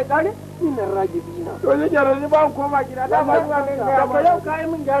kwana ya kare? Ina ragibi na. to ni gyara ni ba ku koma gida da ba zuwa ne Da ba yau kai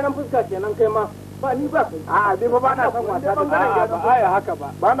min gyaran fuska kenan kai ma. Ba ni ba kai. a'a dai ba na son wasa da sana'a ba aya haka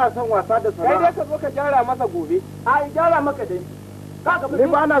ba na son wasa da sana'a kai dai ka zo ka gyara masa gobe Ai gyara maka dai. ni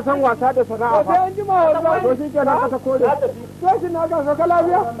ba na son wasa da sana'a ba sai an jima wa to shi kenan ka ta kore to shi na ga ka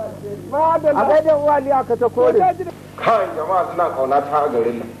lafiya ma da a gaida uwali aka ta kore kai jama'a suna kauna ta a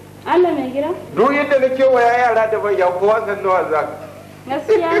garin nan Allah mai gida? duk yadda na kewaya yara da bai ya kowa san nawa za ka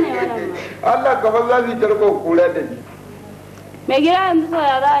Gaskiya ne wannan ma. Allah ka fa za su tarko kura da ni Mai gida yanzu so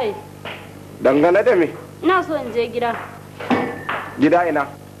ya za yi? dangane da me Ina so in je gida. gida ina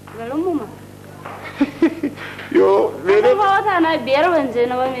Garin mu ma. yo mene Kuma wata na 5 ban je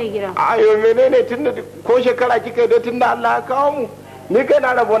na ba mai gida. ayo menene tunda ko shekara kika da tunda Allah ya kawo mu ni kai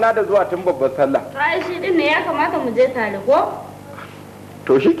na rabona da zuwa tun babbar sallah To ai shi din ne ya kamata mu je tare ko?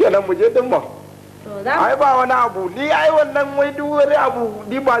 to shikenan mu je din ma To za ai ba wani abu ni ai wannan wai duk wani abu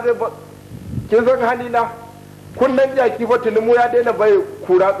ni ba zai ba kin san halina kunnan jaki fa tuni mu ya daina bai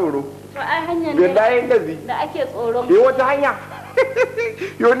kura tsoro To ai hanyar billahi gazi da ake tsoron. yi wata hanya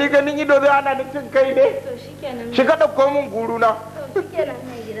yo ni ganin ido zai ana ni cin kai ne To shikenan. shiga da komun guru na To shikenan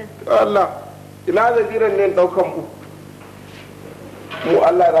mai gida. Allah ina zabiran ne daukan mu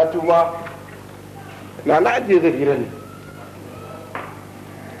Allah ya tuma na ajiye zabiran ne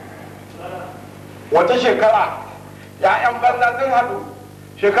wata shekara ya'yan banza sun haɗu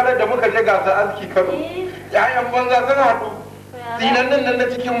shekarar da muka je gasar aski Kano ya'yan banza sun haɗu tsinannin nan na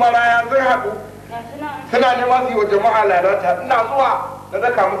cikin maraya sun haɗu suna nema su yi wa jama'a lalata ina zuwa na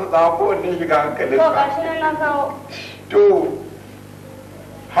daka musu tsawa kowanne shiga hankalin To gashi nan na kawo. to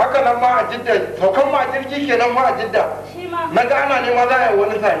haka nan ma a jidda saukan ma a jirgi kenan ma a jidda Shi ma. na ga ana nema za a yi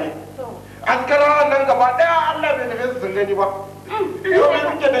wani sane To. askarawan nan gaba ɗaya Allah bai nufi su sun gani ba yau mai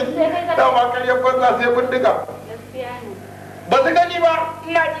suke da shi dama karyar banza sai bindiga Gaskiya ne. ba su gani ba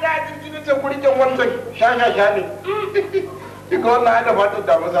ina gida a jirgi na ce kurikin wancan sha ne duka wannan haɗa fatan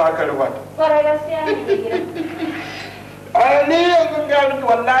da masa haka rufa Kwarai gaskiya ne mai gida. a ni yanzu ga miki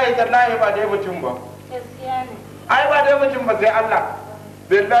wallahi tallahi ba dai mutum ba Gaskiya ne. ai ba dai mutum ba sai Allah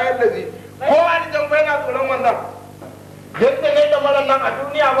billahi allazi ko wani jan bai na tsoron wannan yadda ne da mara nan a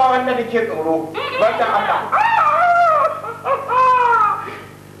duniya ba wanda nake tsoro banda Allah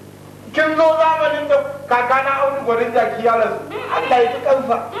kin zo zamanin da kakana Audu gwarin jaki ya rasu Allah ya ji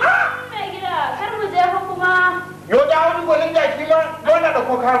kansa Mai gida kar mu je fa kuma. yau da Audu gwarin jaki ma dole da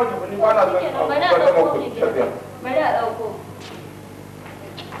ko kama ta wani ba na son Shikenan bari a ba ta ɗauko mako mai gida. Bari a ɗauko.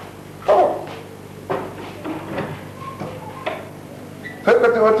 sai ka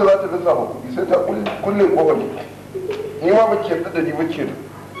ce wacce za ta dinga ba kuɗi sai ta kulle kofar ni ma ba ke da ni ba ke da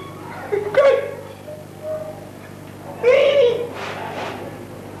kai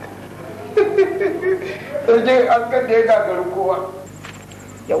sai an kan da ya gagarin kowa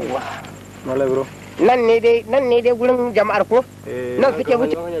Yawwa. Malai bro. Nan ne dai gurin jama'ar ko? Nan suke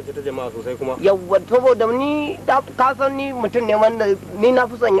wuce. Hanya ce ta jama'a sosai kuma. Yawwa saboda ni ka san ni mutum ne wanda ni na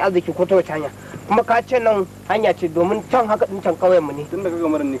fi son yi arziki ko ta wace hanya. Kuma ka ce nan hanya ce domin can haka din can kauyen mu ne. Tun da ka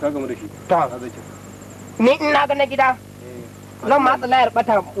gama da ni ka gama da shi. To. Ni in na ga na gida. Zan matsa layar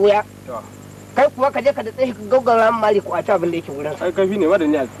bata wuya. Kai kuwa ka je ka da tsaye ka gaggara mali ko a ci abin da yake wurin. Ai kafi ne ma da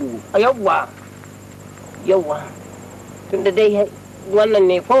ni a kugu. Yawwa. Yawwa. Tunda dai wannan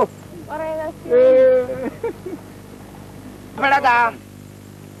ne ko? Kwarai gaskiya. Faraga.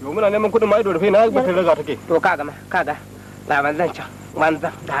 Yau muna neman kuɗin ma'ido da fai na batin raga take. To kaga la wanzan can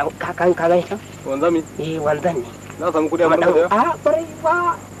wanzan ka gan shi Wanzami? wanzan ne Na samu kuɗi a matan da a kwarai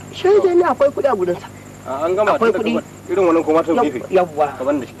ba shaida ne akwai kuɗi a gurinsa an gama tun da kamar irin wannan kuma ta gefe. Yawwa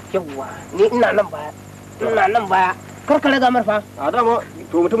Kaban da shi. Yawwa ni ina nan baya kar ka raga marfa A dama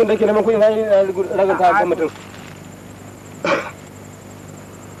to mutumin da ke neman kuɗi na yi ragar ta kan mutum.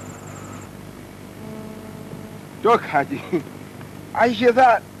 to kaji ai shi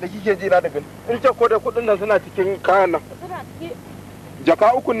yasa da kike ji na da gani in ce ko da kudin nan suna cikin kayan nan Suna ciki.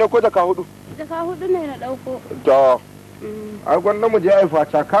 jaka uku ne ko jaka hudu Jaka 4 ne na ɗauko. to ai gwanda mu je ai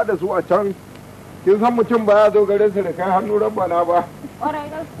facaka da su a can kin san mutum ba ya zo gare su da kai hannu rabbana ba Kwarai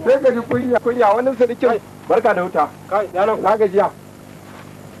gaskiya. sai ka ji kunya wani sadikin barka da wuta Kai yana na gajiya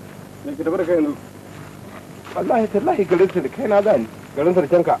me ki tafi da kai yanzu. wallahi tallahi garin su da kai na gani Garin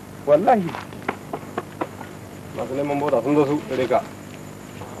sarkenka. wallahi Masu neman bota sun zo su gare ka.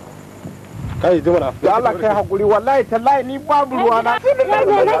 Kai ji mana. da Allah kai hakuri wallahi tallahi ni babu ruwa na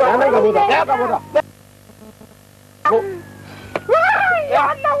ya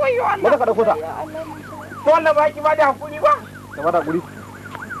Allah wayo Allah Mata ka da kota. wannan ba ki ba da hakuri ba ka ba da hakuri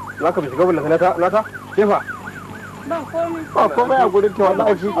za ka bi shiga bulla nata kefa ba komai ba komai a gurin ta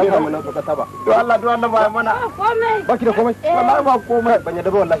wallahi shi ke nan nan ka taba to Allah to Allah ba mana ba komai ba ki da komai wallahi ba komai ban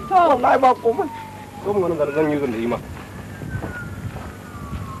yadda ba wallahi ba komai to mun wannan zan yi zan da yi ma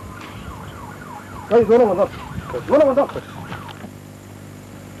kai zo na mazan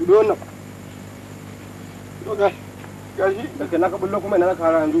tudu wannan to gashi da na ka bullo kuma ina ka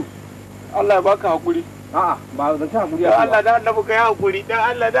hara yanzu Allah ya baka hakuri a'a ba zan ta hakuri Allah da Allah ka yi hakuri dan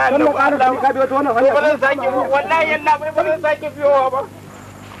Allah da Allah ka bi wata wannan hanya ba zan sake wallahi yalla bai ba zan sake biyowa ba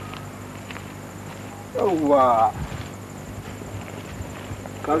yawwa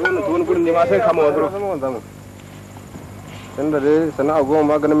ka ga wannan wani gurin ne ma sai kama wanzu tunda dai sana'a goma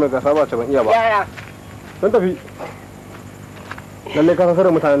maganin mai gasa ba ce ban iya ba yaya sun tafi lalle ka san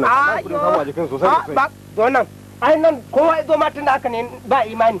sirrin mutanen nan ba kudin samu a jikin sosai ba wannan ai nan kowa ya zo ma tun da aka ne ba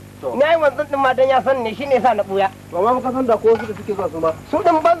imani ni ai wanzan din ma dan ya san ne shine yasa na buya to amma ka san da ko su da suke zuwa su ma su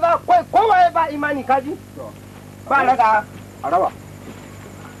din banza kai kowa ya ba imani kaji ba raga a raba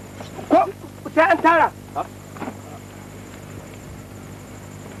ko sai an tara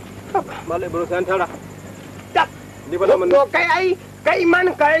malai bro sai an tara ni ba lamun to kai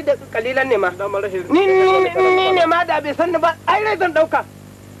imanin kai da kalilan ne ma ni ne ma da bai san ba ai rai zan dauka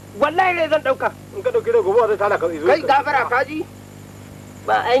wallahi rai zan dauka in ka dauki da gobe zai tala ka izo kai gafara kaji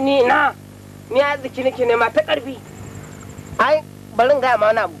ba ai ni arziki nake nema ta karfi ai barin ga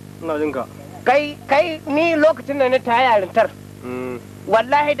ma na abu ina jin ka kai ni lokacin da na ta yarintar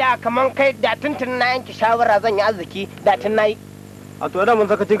wallahi da kaman kai da tuntun na yanki shawara zan yi arziki da tun nayi a to da mun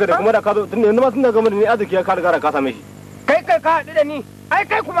saka tinka da kuma da ka zo tun yanzu ma tun da gama da ni arziki ya ka riga da ka same shi kai ka haɗu da ni ai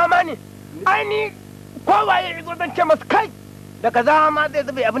kai kuma ma ne ai ni kowa ya zo zan ce masa kai daga za ma zai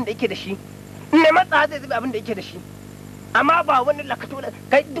zube abin da yake da shi ne matsa zai zube abin da yake da shi amma ba wani lakato da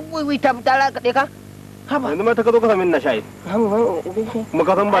kai duk wiwi ta fitara ka ka haba yanzu ma ta ka zo ka same ni na shayi kuma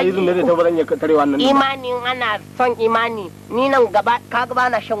ka san ba yi zunde da ta bazan ya tare wannan imanin ana son imani ni nan gaba ka ga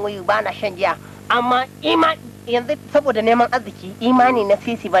na shan wiwi ba na shan giya amma imani yanzu saboda neman arziki imani na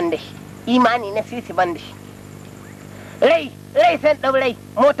sisi ban da shi imani na sisi ban da shi rai sai ɗaurai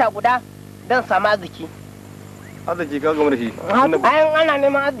mota guda don samu arziki arziki ka gama da shi bayan ana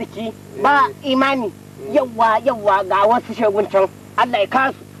neman arziki ba imani yawa ga wasu shagun can Allah ya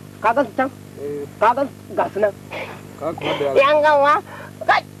kasu kaga su can kaga ga su nan yan gawa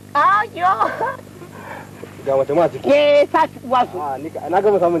kai ayo ga wata ma ciki sa wasu na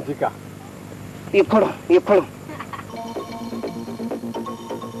gama samun cika yi kurum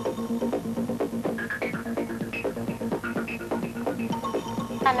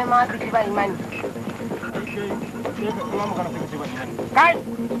ana ma arziki ba imani kai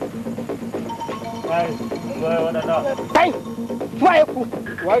waye ku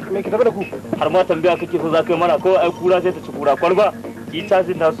wai me ke tafi da ku har ma tambaya kake so za ka yi mana ko ai kura sai ta ci kura kwalba ki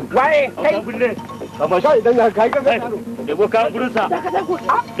tasin nasu waye kai bulle kama sha idan ka kai ka ga debo ka gurin sa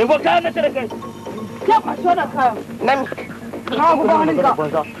debo ka na tare kai ke faso da ka nan ka guda hannun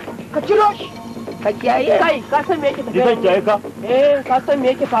ka ciro shi ka kiyaye kai ka san me yake tafiya zan kiyaye ka ka san me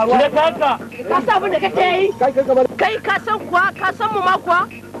yake faruwa ne ka san abin da kake yi kai ka san kuwa ka san mu ma kuwa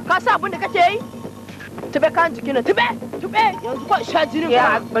ka san abin da kake yi tube kan jikin nan tube yanzu ko sha jinin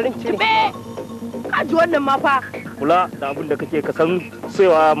ka barin tube ka ji wannan ma fa kula da abin da kake ka san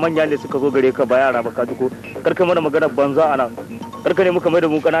cewa manya ne suka zo gare ka ba yara ba ka ji ko karka mana magana banza a nan karka ne muka mai da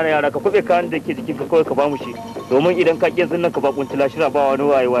mu kananan yara ka kube kayan da ke jikin ka kawai ka ba mu shi domin idan ka ƙi nan ka ba kuntula shira ba wani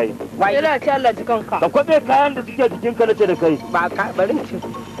waye yana ce Allah jikan ka kube kayan da suke jikin ka nace da kai ba ka barin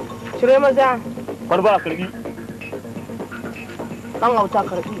cire maza farba karbi kan auta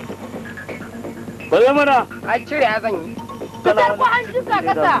karbi bare mana a cire ya zan yi ka tarko an jika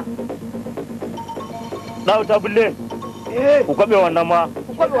kasa na auta bulle ku kwabe wannan ma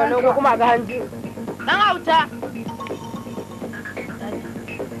ku kwabe wannan ko kuma ga hanji dan auta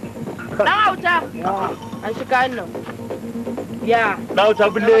an shi kayan nan ya na auta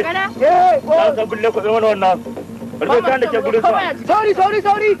bulle na auta bulle kwabe wannan barbe kan da ke gurin sa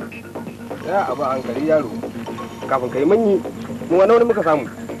sauri ya abu an kari yaro kafin kai manyi mu wani muka samu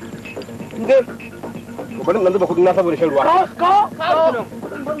inde ko bari nan zuba kudin na saboda shan ruwa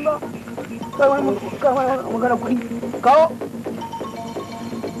kawo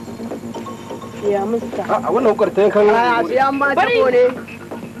ya musta a wannan hukar ta yankan sai an ba ta kone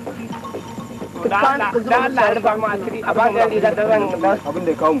da Allah ya rufa mu asiri a ba da riga da ran abin da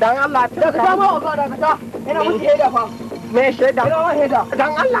ya kawo dan Allah ta ka ma da ka ina muke shaida fa me shaida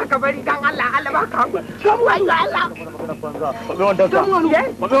dan Allah ka bari dan Allah ba ka mu ai Allah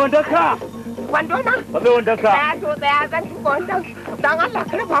kwabe wannan ka wando na babe wanda ka ya to tsaya zan tuba wannan dan Allah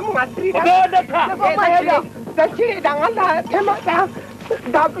ka rufa mun asiri babe wanda ka zan cire dan Allah taimaka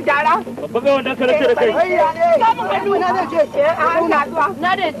da ku jara babe wanda ka rike da kai samu hannu na da ce na zuwa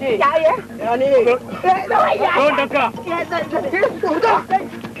na da ce yaye ya ne babe wanda ka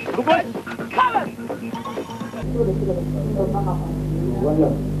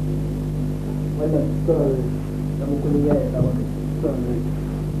wannan tsoron da mukulin ya yi zama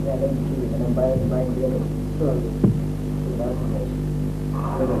ya ɗan jiki da nan bayan da ya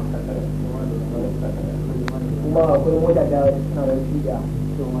kuma akwai mota da tsarar fiya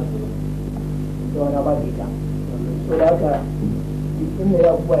to na ba da ita so da haka in mai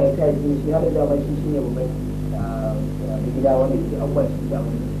abubuwa ya ta yi shi har da ba shi ne babban da gida wanda ke abubuwa shi da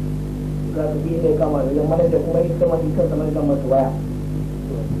wani ga su biyu ne kama da mana da kuma ita ma ita kamar da masu waya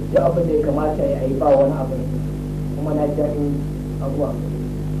duk abin da ya kamata ya yi ba wani abu kuma na ji daɗin abuwa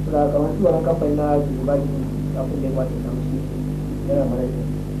su da kamar su wani kamfani na shugaba ki abin da ya kamata ya samu shi yana mana da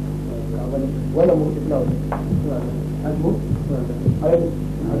wannan mutu suna wani an zo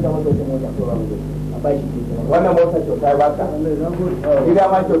an zama sautin mota a ba shi wannan mota kyauta ya baka gida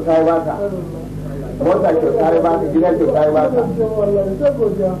ma kyauta ya baka mota kyauta ya baka gida kyauta ya baka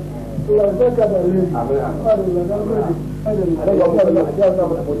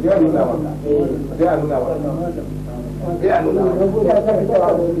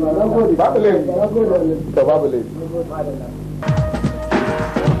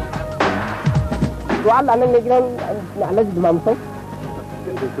to Allah nan ne gidan Alhaji da Mamsau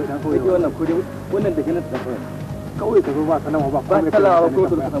wannan da gidan kawai ka zo ba sallama ba sallama ba ko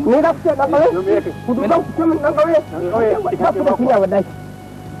ni da ku ce dan kauye ku duba ku ce min dan kauye ba ku da kunya wallahi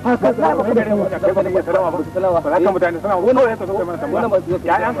haka za ba ku da sallama ba sallama ba haka mutane suna wannan ka zo kai mana tambaya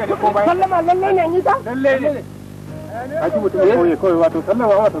ya yanka ne ko bai sallama lalle ne ni ta lalle ne kaji mutum kawai wato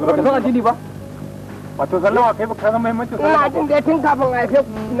sallama ba ta zo ba addini ba wato sallama kai ba ka san muhimmancin sallama ina jin dai tun kafin a haife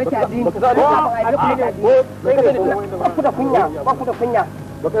ku nake addini ba ku da kunya ba ku da kunya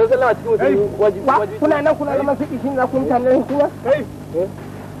ba ka sallama cikin wajen wajibi kuna nan kuna zaman saki shin za ku mutane kunya kai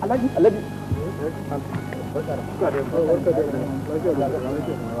Alhaji ne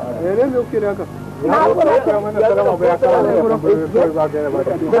ne ke haka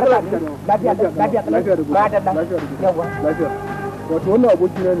wato wannan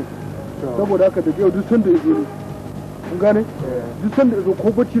abokina ne saboda haka da yau duk sanda ya zo ne kun gane duk sanda ya zo ko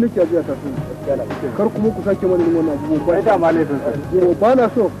bacci nake a jiya ta sun kar kuma ku sake mana wannan abubuwa ba da ma laifin sa ba na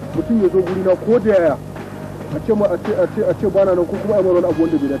so mutum ya zo guri na ko da yaya a ce ba na nan ko kuma ai wani abu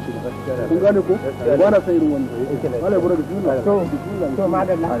wanda bai dace ba kun gane ko ba na san irin wannan Allah ya bura da bismillah to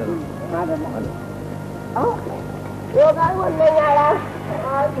madalla yo ga wannan yara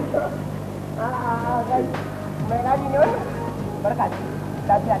mai gadi ne wannan barka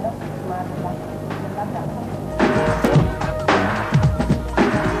lafiya da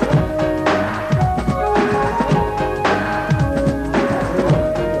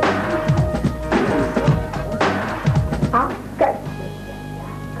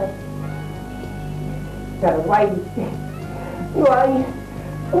wai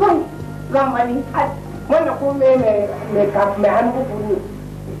gamani wannan ko me hannu kuru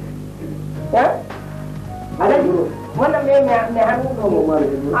ya alaji wannan me hannu kuru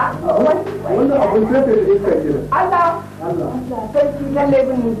wannan abun sai da iska ce Allah sai ki lalle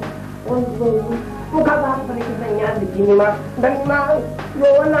bin ko ka ba ka ne san ya biki ne ma dan ma yo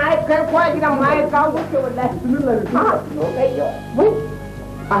wannan ai kai kwa gidan ma ai kawo ke wallahi bismillah kai yo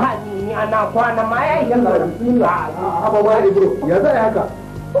aha ni ana kwana ma ya yi bismillah ababa ibro ya zai haka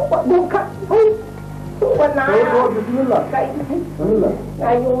duka wannan kai ko bismillah kai bismillah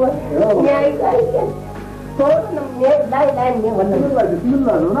ayo ya yi kai to nan ne lai ne wannan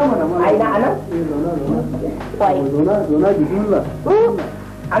bismillah nona mana ma ai na anan wai nona bismillah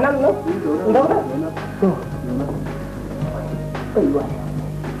anan no nona to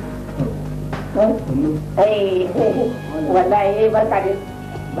wallahi barka dai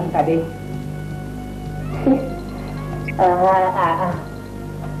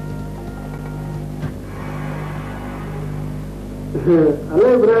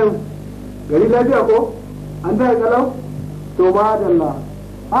Allah Ibrahim gari lafiya ko an ta kalau to ba dalla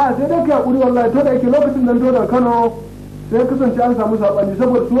sai dai ka hakuri wallahi to da yake lokacin nan dodon Kano sai kasance an samu sabani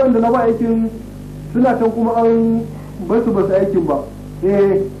saboda su wanda na ba aikin suna can kuma an basu aikin ba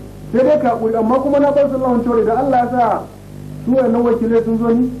sai dai ka hakuri amma kuma na bar sallahu cewa idan Allah ya sa su wannan wakilai sun zo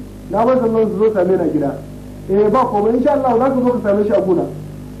ni na bar sallahu su zo same na gida ba komai insha Allah za ka zo ka same shi a gona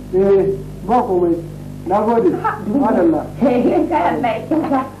ba komai na gode madalla kai Allah ya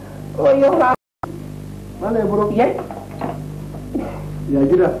kinka oyo Malai bro ya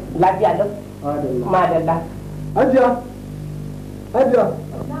gida lafiya lau madalla Hajiya Hajiya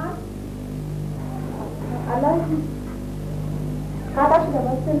Alhaji ka tashi da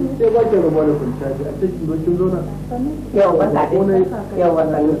basin ne sai ba ke rabuwa da kwanciya ce a cikin dokin zona yau wata ne yau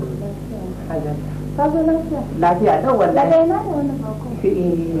wata ne ka zo lafiya lafiya dan wallahi daga ina da wannan bakon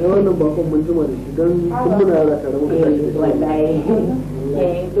wannan bakon mun jima da shi dan kun muna yara tare muka tashi wallahi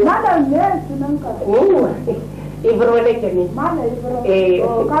malam ne sunanka Ibro ne ke ne malam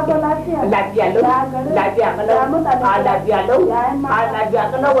Ibro ka zo lafiya lafiya lau lafiya kalau a lafiya lau a lafiya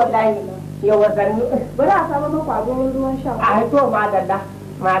kalau wallahi yau wata ne bari a samu maku abin ruwan sha a to madalla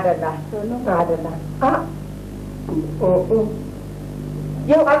madalla madalla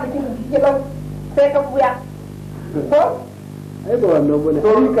yau arzikin da suke nan sai ka buya ko ai ba wannan bane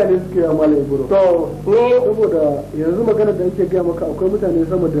ayyuka ne suke yawa mala ibro to ne saboda yanzu magana da ake gaya maka akwai mutane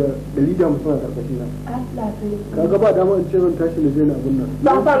sama da 150 a karkashi na kaga ba dama in ce zan tashi na je na abin nan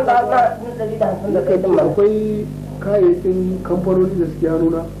ba san da 150 da kai din akwai kayayyakin kamfanoni da suke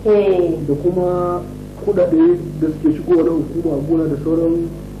hannuna da kuma kudade da suke shigowa na hukuma gona da sauran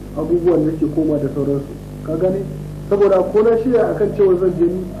abubuwan da ke koma da sauransu ka gane saboda ko na shirya akan cewa zan je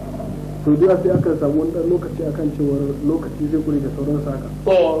ni to da sai akan samu wani dan lokaci akan cewa lokaci zai gure da sauransu haka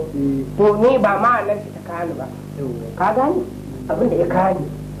to ni ba ma nan ta kani ba ka gane abin da ya kani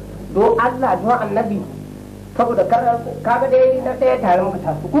don Allah don annabi saboda kaga dai na ɗaya tare muka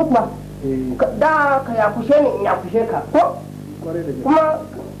tasu ko kuma da ka ya kushe ni in ya kushe ka ko kuma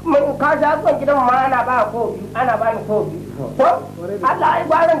ka sha zuwan gidan ma ana ba ko biyu ana ba ni ko biyu ko Allah ai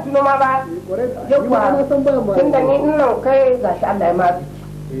gwaran tuno ma ba yawa tunda ni ina kai gashi Allah ya ma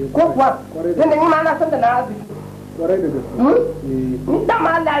ko kuwa tunda ni ma na san da na arziki kwarai da gaske ni da ma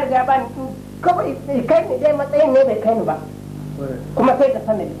Allah ya riga ba ni kawai kai ne dai matsayin ne bai kai ni ba kuma sai da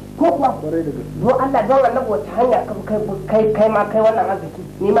sanadi ko kuwa don Allah don Allah wata hanya kai ma kai wannan arziki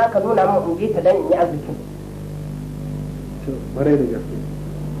ni ma ka nuna min in je ta dan in yi arziki bare da gaske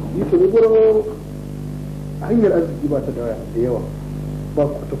yi to goro hanyar arziki ba ta da yawa ba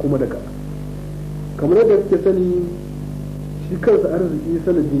ta kuma daga kamar yadda kake sani shi kansa arziki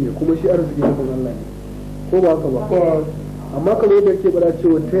sanadi ne kuma shi arziki na Allah ne ko ba haka ba amma kamar yadda kake bada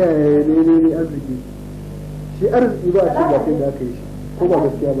cewa ta yaya ne arziki shi arziki ba a ce ba sai da aka yi shi ko ba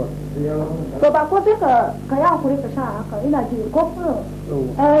gaskiya ba to ba ko sai ka yi hakuri ka sha haka ina ji ko kuma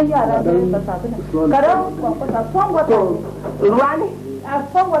yara da ba sabu ne karan kwakwata son wata ruwa ne a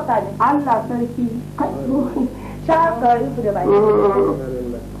son wata ne Allah sarki sha ka yi da baki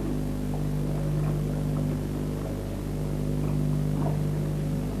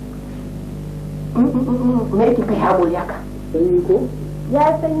me yake kai hakuri haka sanyi ko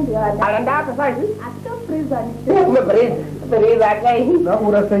ya sanyi da yawa a nan da aka sa shi a cikin freezer ne kuma freezer kai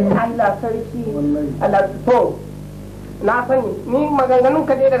na'urar sanyi Allah sarki Allah to na sani ni maganganun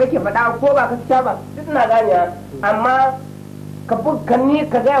ka dai da kake faɗa ko ba gaskiya ba duk na gane amma ka ni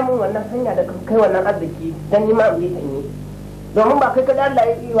ka gaya min wannan hanya da kai wannan arziki dan ni ma in yi sanyi domin ba kai ka da Allah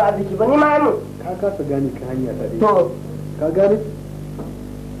ya yi wa arziki ba ni ma yamin ka kasa gane ka hanya ta dai to ka gane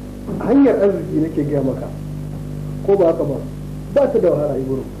hanyar arziki nake gaya maka ko ba haka ba ba ta da wahala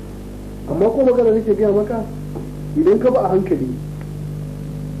ibro amma ko magana nake gaya maka idan ka ba a hankali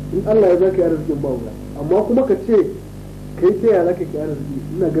in Allah ya zaka yi arzikin ba wuya amma kuma ka ce kai ta yaya zaka yi arziki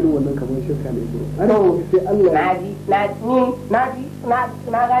ina ganin wannan kamar shirka ne ibro arziki sai Allah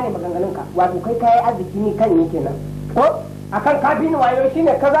na gane maganganun ka wato kai kai arziki ni kan ni kenan ko akan ka bi ni wayo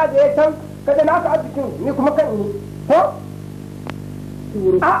shine ka za da can kada naka arzikin ni kuma kan ni ko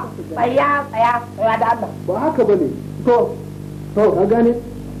a tsaya da Allah ba haka bane to ka gane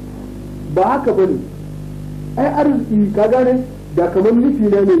ba haka bane ai arziki ka gane da kamar nufi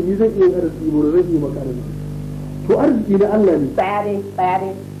na ne ni zan iya arziki ba zan iya maka arziki to arziki na Allah ne tsaya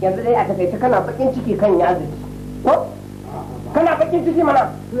dai yanzu dai a takaice kana bakin ciki kan ya arziki ko kana bakin ciki mana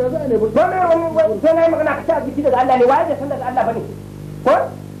to ya za ne ba wani sai na yi magana ka ci arziki daga Allah ne waye da san daga Allah bane ko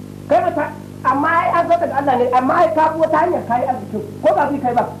kai ba ta amma ai an zo daga Allah ne amma ai ka bi wata hanyar kai arziki ko ba bi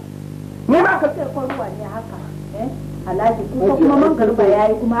kai ba ni ma ka ce ko ruwa ne haka Alhaji kusa kuma man garba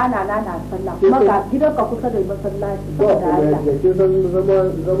yayi kuma ana nana sallah kuma ga gidan ka kusa da masallaci saboda Allah ke san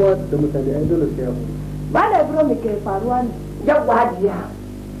zama da mutane ai dole sai ya ba da Ibro me ke faruwa ne yawwa hajiya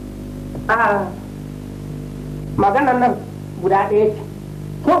a maganar nan guda ɗaya ce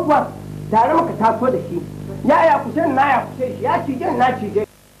ko kuwa tare muka taso da shi ya kushe na ya kushe shi ya cije na cije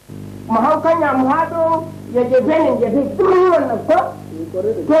mu hau kanya mu haɗo ya jefe ni jefe duk wannan ko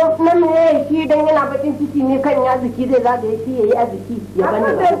to nan ne shi dan yana bakin ciki ne kan ya ziki zai zaga ya shi yayi arziki ya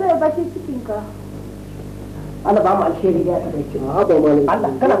bani ba zai bakin cikin ka Allah ba mu alheri ya taɓa ki. A ba malai. Allah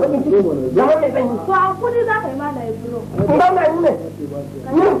kana bakin ciki. Zaman mai sanyi. To an kudi za ka yi mana ya buro. In ba na ne.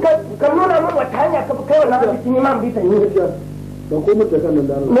 Ni ka nuna min wata hanya ka kai wannan arziki ni ma bi sanyi. Ba ko mun da kan nan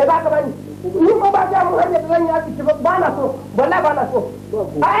da. Me za ka bani? Ni ko ba ga mun hanya da zan yi arziki ba na so. Wallahi ba na so.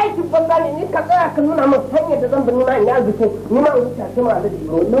 Ai ki banza ne ni ka tsaya ka nuna min hanya da zan bi ni ma in yi arziki. Ni ma in wuce sai ma Allah ji.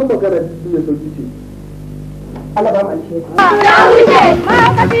 Wannan magana ne sauki ce. Allah ba mu alheri. Ya wuce, ma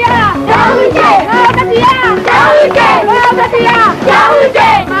ka tiya. Ya wuce, ma ka tiya. Ya wuce, ma ka tiya. Ya wuce,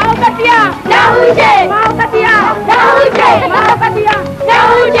 ma ka tiya. Ya wuce, ma ka tiya. Ya wuce, ma ka tiya. Ya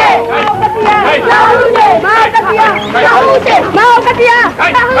wuce, ma ka tiya. Ya wuce, ma ka tiya. Ya wuce, ma ka tiya.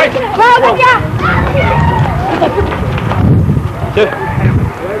 Ya wuce, ma ka tiya. Ke,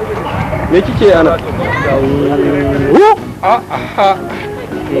 me kike ana?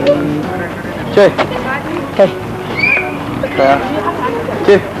 Ke,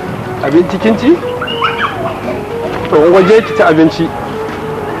 ke, abinci kin ci? To, waje ki ci abinci.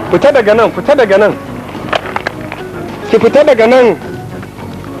 Fita daga nan, fita daga nan. Ki fita daga nan.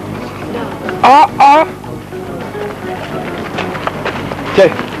 A'a. Ke.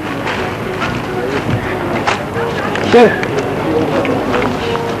 Ke.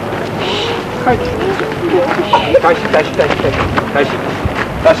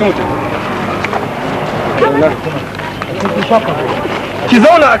 Tashi mutum. Ki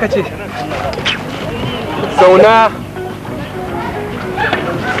zauna aka ce. Zauna.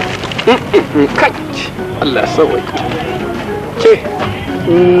 Kai. Allah sauwai. Ke.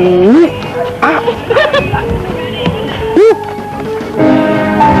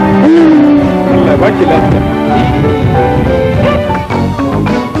 Allah baki lafiya.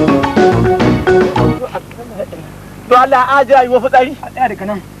 To Allah ajiya yi wa fitsari a tsaya daga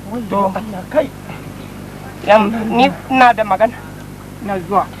nan. To kai Ni ina da magana. ina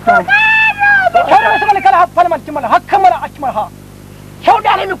zuwa. Kai wasu kala kala falmal kimala har kamala akmal ha. Shau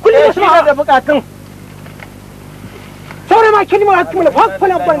da ne kullum wasu ma da bukatun. Saure ma kilma hakimala har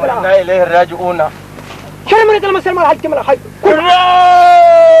falmal bangala. Na ilaihi raji'una. Shau mun kalmar salmal hakimala hai.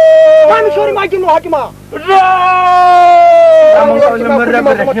 Ba mi shori ma kimu hakima. Salamun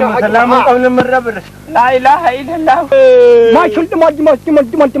qawlan min rabbir. La ilaha illallah. Ma shuldi ma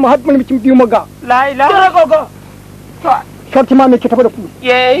jima har mun mutum biyu maga. La ilaha. Gogo. Shorti ma me ke tafi da ku?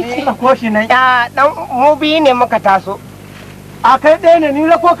 Yayi. Ko shi nan. Ya dan mu biyu ne muka taso. A kai ɗaya ne ni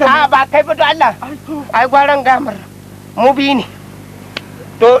ko ka. A ba kai ba to Allah. Ai gwaran gamar. Mu biyu ne.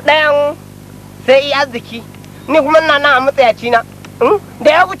 To ɗayan sai yi arziki. Ni kuma ina nan a matsayaci na. Da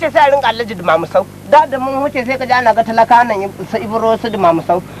ya wuce sai a rinka allaji da mamusau. Da mun wuce sai ka ji ana ga talaka nan su Ibro su da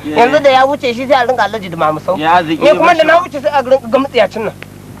mamusau. Yanzu da ya wuce shi sai a rinka allaji da mamusau. Ni kuma da na wuce sai a rinka ga matsayacin nan.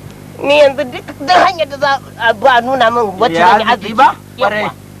 Ni yanzu duk hanyar da za a ba nuna min wacce ne arziki ba.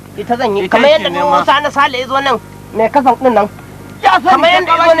 Ita zan yi kamar yadda Musa na Sale ya zo nan mai kasan din nan. Kamar yadda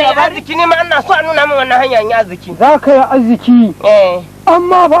ya zo ne arziki ne ma ana so a nuna min wannan hanyar yin arziki. Za ka yi arziki.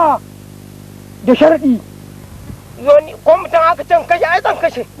 Amma ba da sharadi. Yoni ko mutum aka can kashe ai zan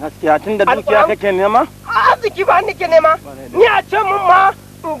kashe. Gaskiya tun da dukiya kake nema? Arziki ba nake nema. Ni a ce mun ma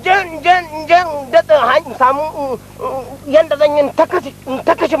in je daɗa samu yanda zan yi ta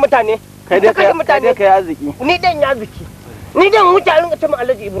kashe mutane. Kai dai kai arziki. Ni dan ya arziki. Ni dan wuce a rinka ce min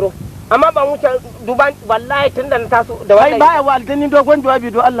Alhaji Ibro. Amma ban wuce duban wallahi tun da na taso da wallahi. Baya wa aljani dogon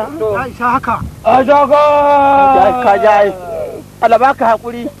jawabi do Allah. Ya isa haka. A jago. Ka jai. Allah baka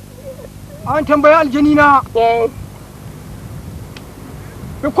hakuri. An tambayi aljani na.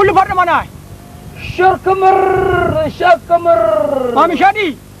 Me kullu farda mana. Shakamar. Mami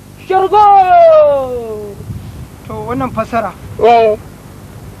shadi. Shargo. To wannan fasara.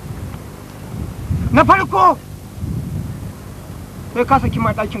 Na farko. Sai ka saki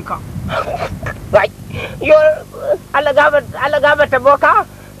ma ɗakin ka. Yo Allah gaba ta boka.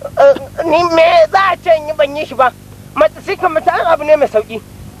 Ni me za a ce yi ban yi shi ba. Mace sai ka mata abu ne mai sauki.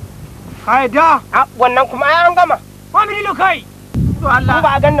 Kai da. Wannan kuma ai an gama. Mami lilo kai. To Allah. In ba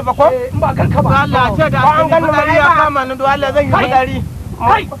a ganni ba ko? In ba ganka ba. Allah ce da an ganni ba ya kama ni do Allah zan yi fadari.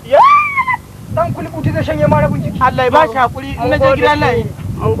 Kai. Dan kulbuti zai shanye mara bunjiki. Allah ya ba shi hakuri in naje gidan nan.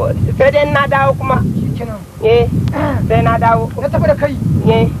 Mun gode. Sai dai na dawo kuma. Kenan. Sai na dawo. Na tafi da kai.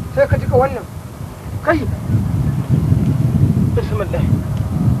 Sai ka jika wannan. Kai. Bismillah.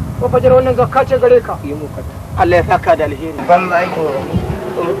 Ko fajar wannan zakka ce gare ka. Yi mu ka. Allah ya saka da alheri. Ban aiki.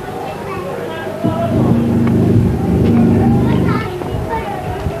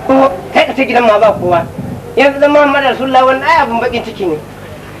 Kai ka ce gidan ma ba kowa. Yanzu da Muhammad Rasulullah wannan ai abun bakin ciki ne.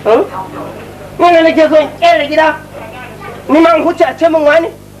 Ni ne nake so in kera gida. Ni ma in huce a ce min wani.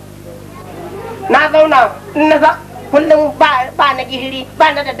 Na zauna in na kullum ba na gishiri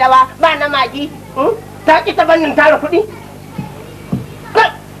ba na daddawa ba na magi ta ki ta bannin tara kuɗi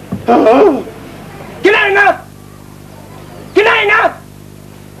kina ina kina ina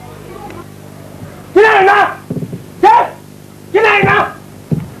kina ina kina ina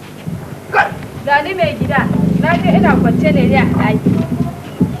Gani mai gida, na ga ina kwance ne a ɗaki.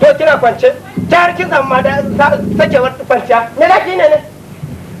 To kina kwance, ta har kin samu ma da sakewar kwanciya. Me na ki ne ne?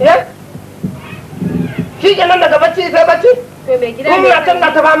 Eh? Shi ke nan daga bacci sai bacci? To mai gida me zan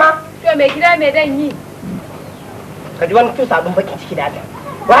na ta fama? To mai gida me dan yi? Ka ji wani tusa abin bakin ciki da ta.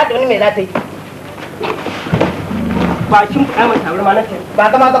 Ba da wani me za ta yi? Ba kin faɗa min tabar ma nace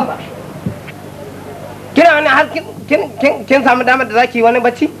ba zama zan ba. Kina wani har kin samu damar da zaki wani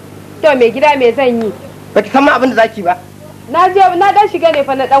bacci? To mai gida me zan yi? Baki san ma abin da zaki ba. Na dan shiga ne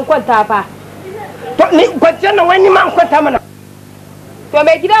fa na dan kwanta fa. To ni kwanciyar nan wani ma an kwanta mana. To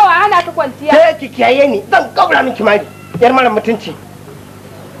mai gida wa ana ka kwanciya? Sai ki kiyaye ni zan kaura miki mari. Yar mara mutunci.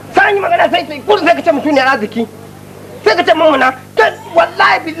 Sai yi magana sai ki kudu sai ka ce mutuniyar arziki. Sai ka ce mamuna kai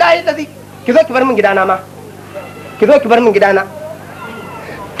wallahi billahi da zai ki zo ki bar min gidana ma. Ki zo ki bar min gidana.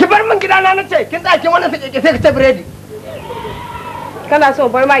 Ki bar min gidana na ce kin tsake wannan sai ka ce biredi. Kana so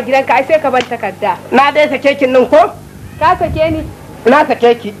bar ma gidanka ai sai ka bar takarda. Na dai sake kin nan ko? Ka sake ni? Na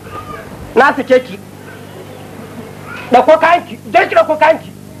sake ki. Na sake ki. Da ko kanki, je ki da ko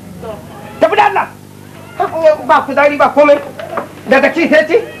kanki. Tafi da Allah. Ba ku dari ba komai. Daga ci sai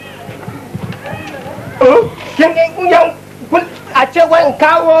ci. Kin yan a ce wani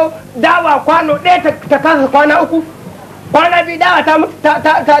kawo dawa kwano ɗaya ta kasa kwana uku. Kwana biyu dawa ta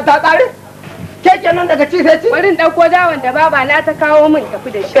tsare. Ke kenan daga ci sai ci? Bari ɗauko dawon da baba na ta kawo min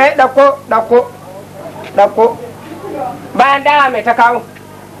tafi da shi. Ɗauko. Bayan dawa mai ta kawo.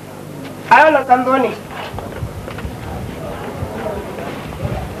 A yau nan kan zo ne.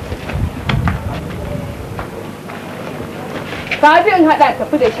 Ka bi in haɗa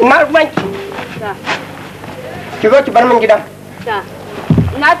tafi da shi. Na ruwanki. Ki zo ki bar min gida.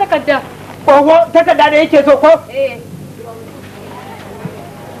 Na takarda. Oho, takarda da yake so ko? Eh.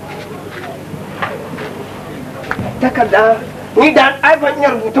 Takarda ni da iPhone ina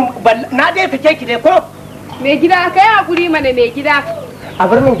rubutun na dai sake ki dai ko? Mai gida kai hakuri mana mai gida. A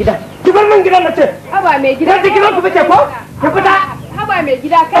bar min gida. Ki bar min gida na ce. Haba mai gida. Kai ki zo ki fice ko? Ki fita. Haba mai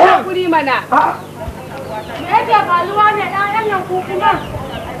gida kai hakuri mana. Me yake faruwa ne ɗayan nan ku kuma?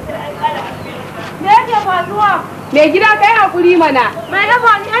 Me yake faruwa? Mai gida kai hakuri mana. Me ya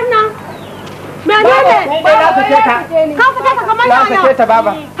faru ɗan nan? Menene? Ba na sake ta. Ka sake ta kamar yana. Na sake ta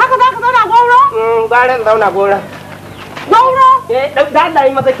baba. Haka za ka zauna gwauro? Gara in zauna gora. Gwauro? Da Allah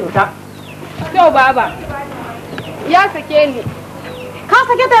yi maza kyauta. Yau baba. Ya sake ni. Ka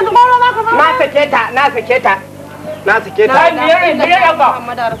sake ta yanzu gwauro za ka zauna? Na sake ta. Na sake ta.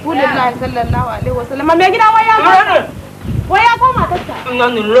 Muhammadu Rasulullahi sallallahu alaihi wasallam. Me gida waya ma? Waya ko matarsa? Ina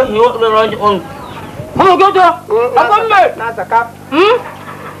ni lahi wa raji'un. Mu gado. Abun me? Na saka.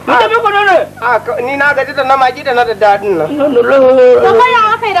 Mutum bi kudu ne? Ni na gaji da na magi da na da dadin nan. To kai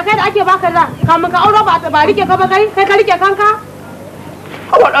yawa kai da ake baka da kamun ka auro ba rike ka ba kai ka rike kanka?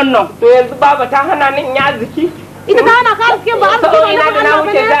 Waɗannan. To yanzu baba ta hana ni in yi arziki. Ita ta hana ka arzikin ba arziki ba ina da na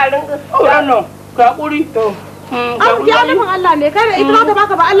wuce da rinka. Waɗannan. Ka kuri. To. Arziki ya nufin Allah ne kai da ita za ta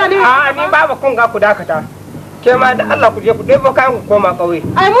baka ba Allah ne. A'a ni baba kun ga ku dakata. Ke ma da Allah ku je ku ɗebo kayan ku koma ƙauye.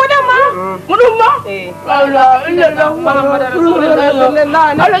 Ai mu dan ma? Mu dan ma? Allah illallah Muhammadu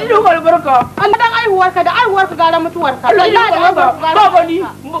Rasulullah. Allah ya duka albarka. Allah dan aihuwarka da aihuwarka gara mutuwarka. Allah ya duka baba ni.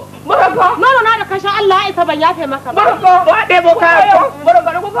 Baraka. Nono na da kashin Allah ya isa ban yafe maka ba. Baraka. Ba ɗebo kayan ko? Baraka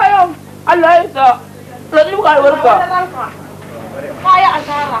da ku kayan. Allah ya isa. Allah ya duka albarka. Kaya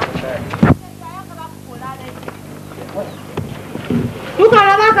asara. Duka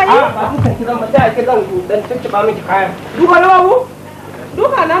na za ka yi? Dukan ki zan ba sai ki zan dan tuntuba miki kaya. Duka na babu?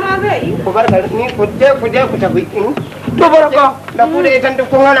 Duka na ma zai yi. Ku bar ni ku je ku tafi. To baraka da ku da ita duk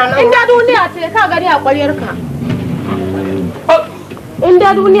kun hana nan. Inda duniya ce ka gani a ƙwaryarka. Inda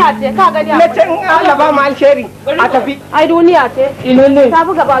duniya ce ka gani a ƙwaryarka. Na can Allah ba mu alheri a tafi. Ai duniya ce. Ina ne? Ta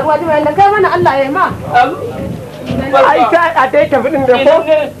buga baruwa jima yanda kai mana Allah ya ma. Ai ta a dai tafi din da ko?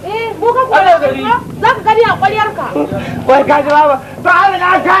 Ko ka kwaya gari. Za ka gani a ƙwaryarka. Wai ka ji baba. To Allah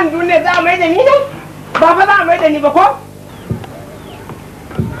na kan duniya za mai da ni ne? Ba fa za mai da ni ba ko?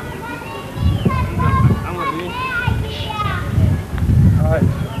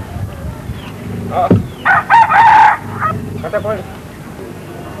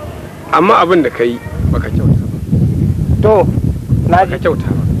 Amma abin da ka yi baka kyauta ba. To, na ka kyauta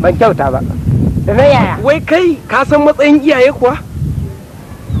ba. Ban kyauta ba. Da na yaya? Wai kai ka san matsayin iyaye kuwa?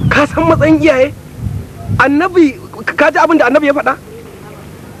 Ka san matsayin iyaye? Annabi, ka ji abin da annabi ya faɗa?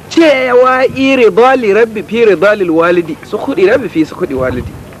 Cewa iri dali rabbi fi ridalil walidi, su kuɗi rabbi fi su kuɗi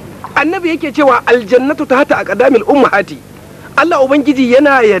walidi. annabi yake cewa aljannatu tahta aqdamil ummahati. Allah ubangiji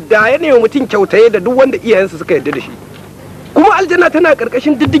yana yadda yana yi mutum kyautaye da duk wanda iyayensa suka yadda da shi. Kuma aljanna tana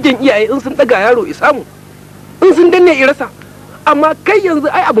karkashin diddigen iyaye in sun daga yaro isamu, in sun danne irasa. Amma kai yanzu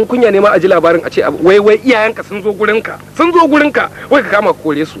ai abin kunya ne ma a ji labarin a ce wai iyayenka sun zo gurinka wai ka kama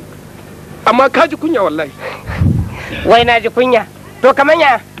kore su. Amma ka ji kunya wallahi. Wai na ji kunya. To kaman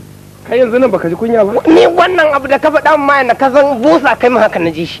ya? Kai yanzu nan baka ji kunya ba? Ni wannan abu da ka faɗa min ma na ka san busa kai min haka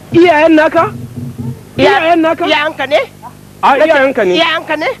na ji shi. Iyayen naka? Iyayen naka? Iyayenka ne? A iyayenka ne.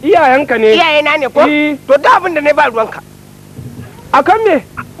 Iyayenka ne? Iyayenka ne. Iyayena ne ko? To da abin da ne ba ruwanka. Akan me?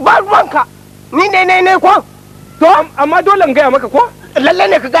 Ba ruwanka. Ni ne ko? To amma dole in gaya maka ko? Lalle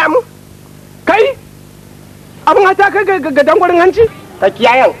ne ka gaya mu? Kai? Abin hata kai ga dangwarin hanci? Ka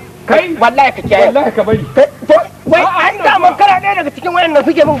kiyayen. Kai? Wallahi ka kiyayen. Wallahi ka bari. Wai an da makara ɗaya daga cikin wayannan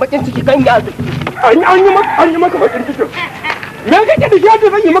suke min bakin ciki kan ya azu. An yi maka bakin ciki. Me kake da shi da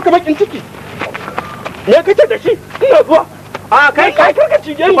zan yi maka bakin ciki? Me kake da shi? Ina zuwa. A kai karka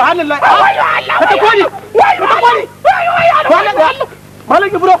cije ni. Subhanallah. Ka ta kori. Ka ta kori. Malam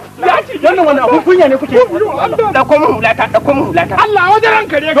Ibro, ya ci wannan wani abun kunya ne kuke. Da kuma hulata. Allah wajen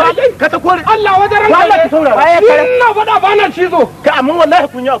ranka ne ka ta kori. Allah wajen ranka ne. Ina faɗa ba na cizo. Ka amma wallahi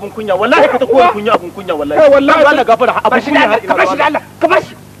kunya abun kunya, wallahi ka ta kori kunya abun kunya wallahi. Wallahi Allah gafara abun kunya. Ka bashi da Allah. Ka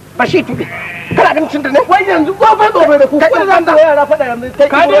bashi. Bashi tuɓe. Kana ganin cin da ne? Wai yanzu ko fa dobe da ku. Kai zan da yara faɗa yanzu.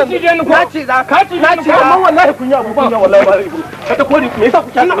 Ka je cije ni ko? Ka ci amma wallahi kunya abun kunya wallahi ba. Ka ta kori me yasa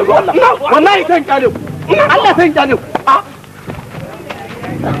kuke haka da Allah? Wallahi kan kyale ku. Allah san kyale ku.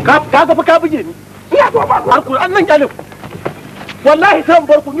 Ka ga fa ka buge ni. Ina so ba ku. Allah kyale ku. Wallahi sai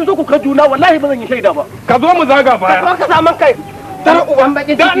bar ku, ni so ku ka juna wallahi ba zan yi shaida ba. Ka zo mu zaga baya. Ka saman kai. Tara uban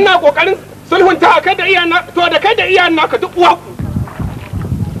bakin da ina kokarin sulhunta kai da iyayen na to da kai da iyayen naka duk uwa ku.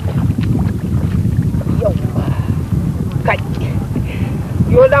 Kai.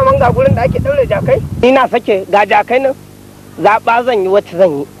 Yo da man ga gurin da ake daure jakai. Ina sake ga jakai nan. Zaba zan yi wacce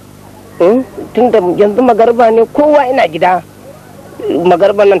zan yi. Tunda yanzu magarba ne kowa ina gida.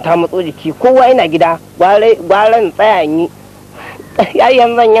 Magarban nan ta matso jiki kowa ina gida gwaran tsaya yi ai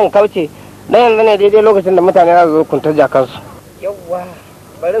yanzu yan kauce dan yanzu ne daidai lokacin da mutane za su zo kuntar jakansu yawwa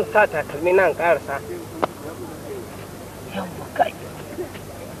barin sa takalmi nan karasa yawwa kai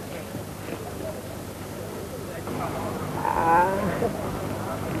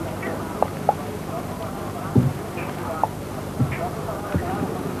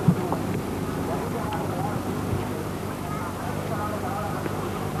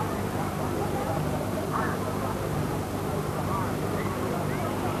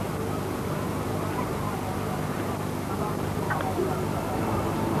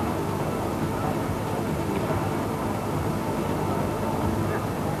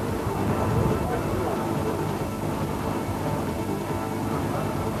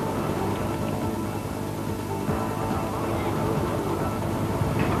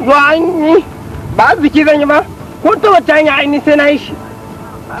Wani ba biki zan yi ba ko ta wata hanya aini sai na yi shi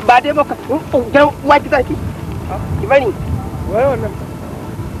ba dai baka dan waki zaki ki bari Wai wannan.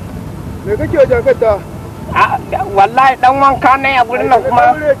 Me kake wa jakar ta? Wallahi dan wanka ne a gurin nan kuma.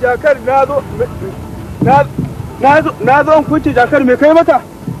 Jakar na zo in kunce jakar me kai mata?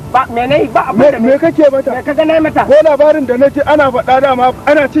 Ba me nayi ba abin da me kake mata? Me kaga nayi mata? Ko labarin da naji ana faɗa dama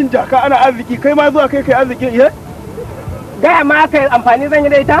ana cin jaka ana arziki kai ma zuwa kai arziki eh? Gaya ma kai amfani zan yi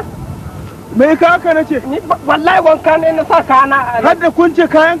da ita? Me ka haka nace? Ni wallahi wanka ne na sa kana. Har da kunce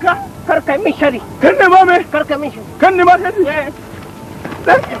kayanka? Kar kai min shari. Kan ne ma me? Kar kai min shari. Kan ne ma shari?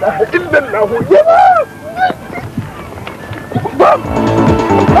 La ilaha illallah. Bam.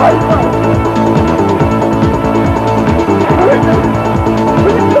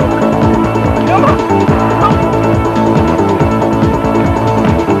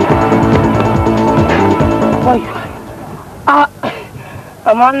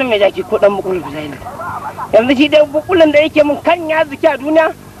 Amma wannan mai jaki ko dan bukulu zai ne yanzu shi dai bukulun da yake mun kan ya zuki a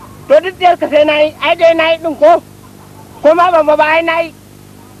duniya to duk da ka sai nayi ai dai nayi din ko ma ban ba ai nayi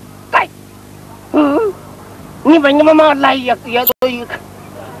kai ni ban yi mama wallahi ya zo yi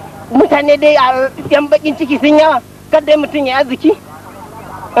mutane dai a yan bakin ciki sun yawa kada mutum ya arziki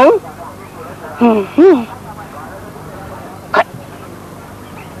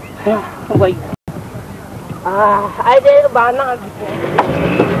wai ai dai ba na arziki